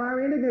judgment and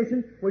fiery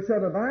indignation, which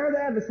shall devour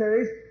the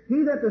adversaries.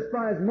 He that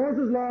despised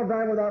Moses' law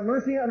died without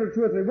mercy under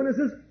 2 or 3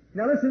 witnesses.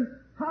 Now listen,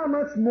 how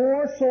much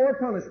more sore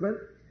punishment,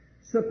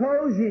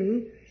 suppose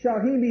ye,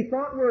 shall he be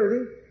thought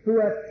worthy, who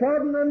hath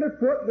trodden under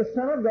foot the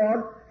Son of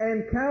God,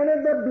 and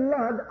counted the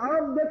blood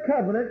of the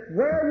covenant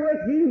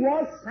wherewith he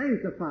was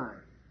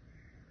sanctified,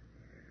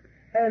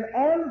 an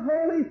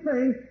unholy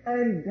thing,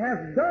 and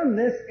hath done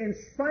this in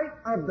spite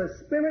of the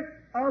Spirit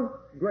of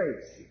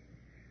grace.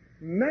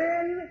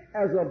 Man,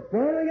 as a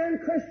born-again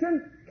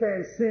Christian,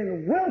 can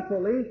sin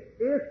willfully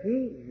if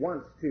he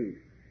wants to.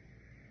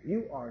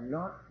 You are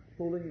not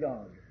fooling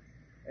God.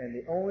 And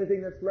the only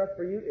thing that's left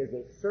for you is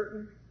a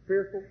certain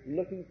fearful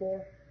looking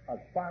for of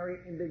fiery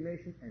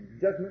indignation and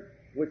judgment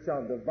which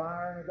shall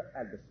devour the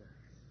adversaries.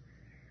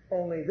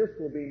 Only this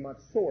will be much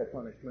sore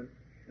punishment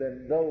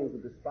than those who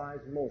despise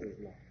Moses'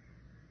 law.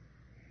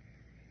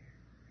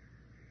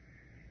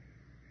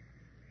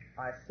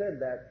 I said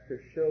that to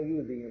show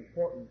you the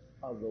importance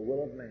of the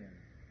will of man.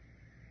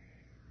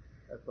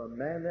 If a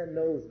man that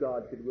knows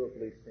God could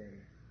willfully sin,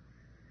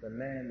 the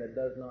man that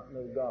does not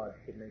know God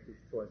could make his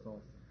choice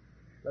also.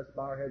 Let's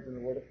bow our heads in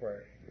the word of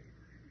prayer.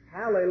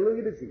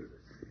 Hallelujah to Jesus.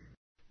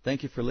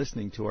 Thank you for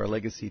listening to our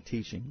legacy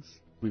teachings.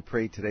 We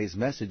pray today's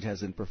message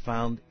has a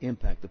profound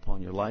impact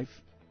upon your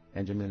life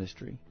and your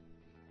ministry.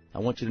 I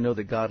want you to know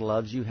that God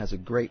loves you, has a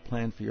great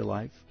plan for your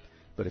life.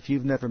 But if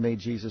you've never made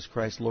Jesus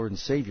Christ Lord and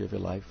Savior of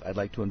your life, I'd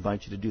like to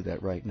invite you to do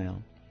that right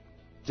now.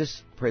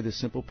 Just pray this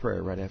simple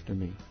prayer right after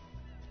me.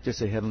 Just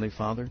say, Heavenly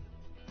Father,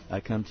 I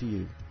come to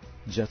you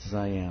just as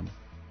I am.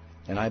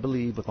 And I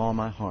believe with all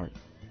my heart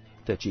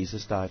that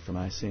Jesus died for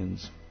my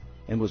sins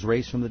and was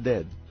raised from the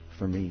dead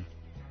for me.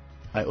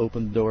 I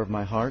open the door of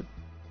my heart.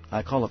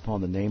 I call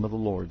upon the name of the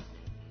Lord.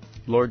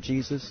 Lord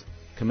Jesus,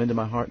 come into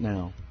my heart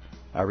now.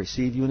 I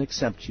receive you and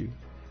accept you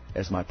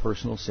as my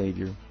personal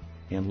Savior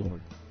and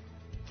Lord.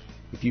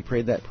 If you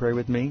prayed that prayer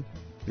with me,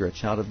 you're a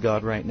child of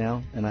God right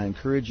now, and I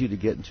encourage you to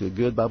get into a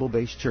good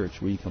Bible-based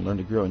church where you can learn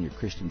to grow in your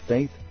Christian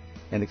faith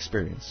and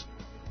experience.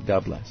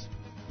 God bless.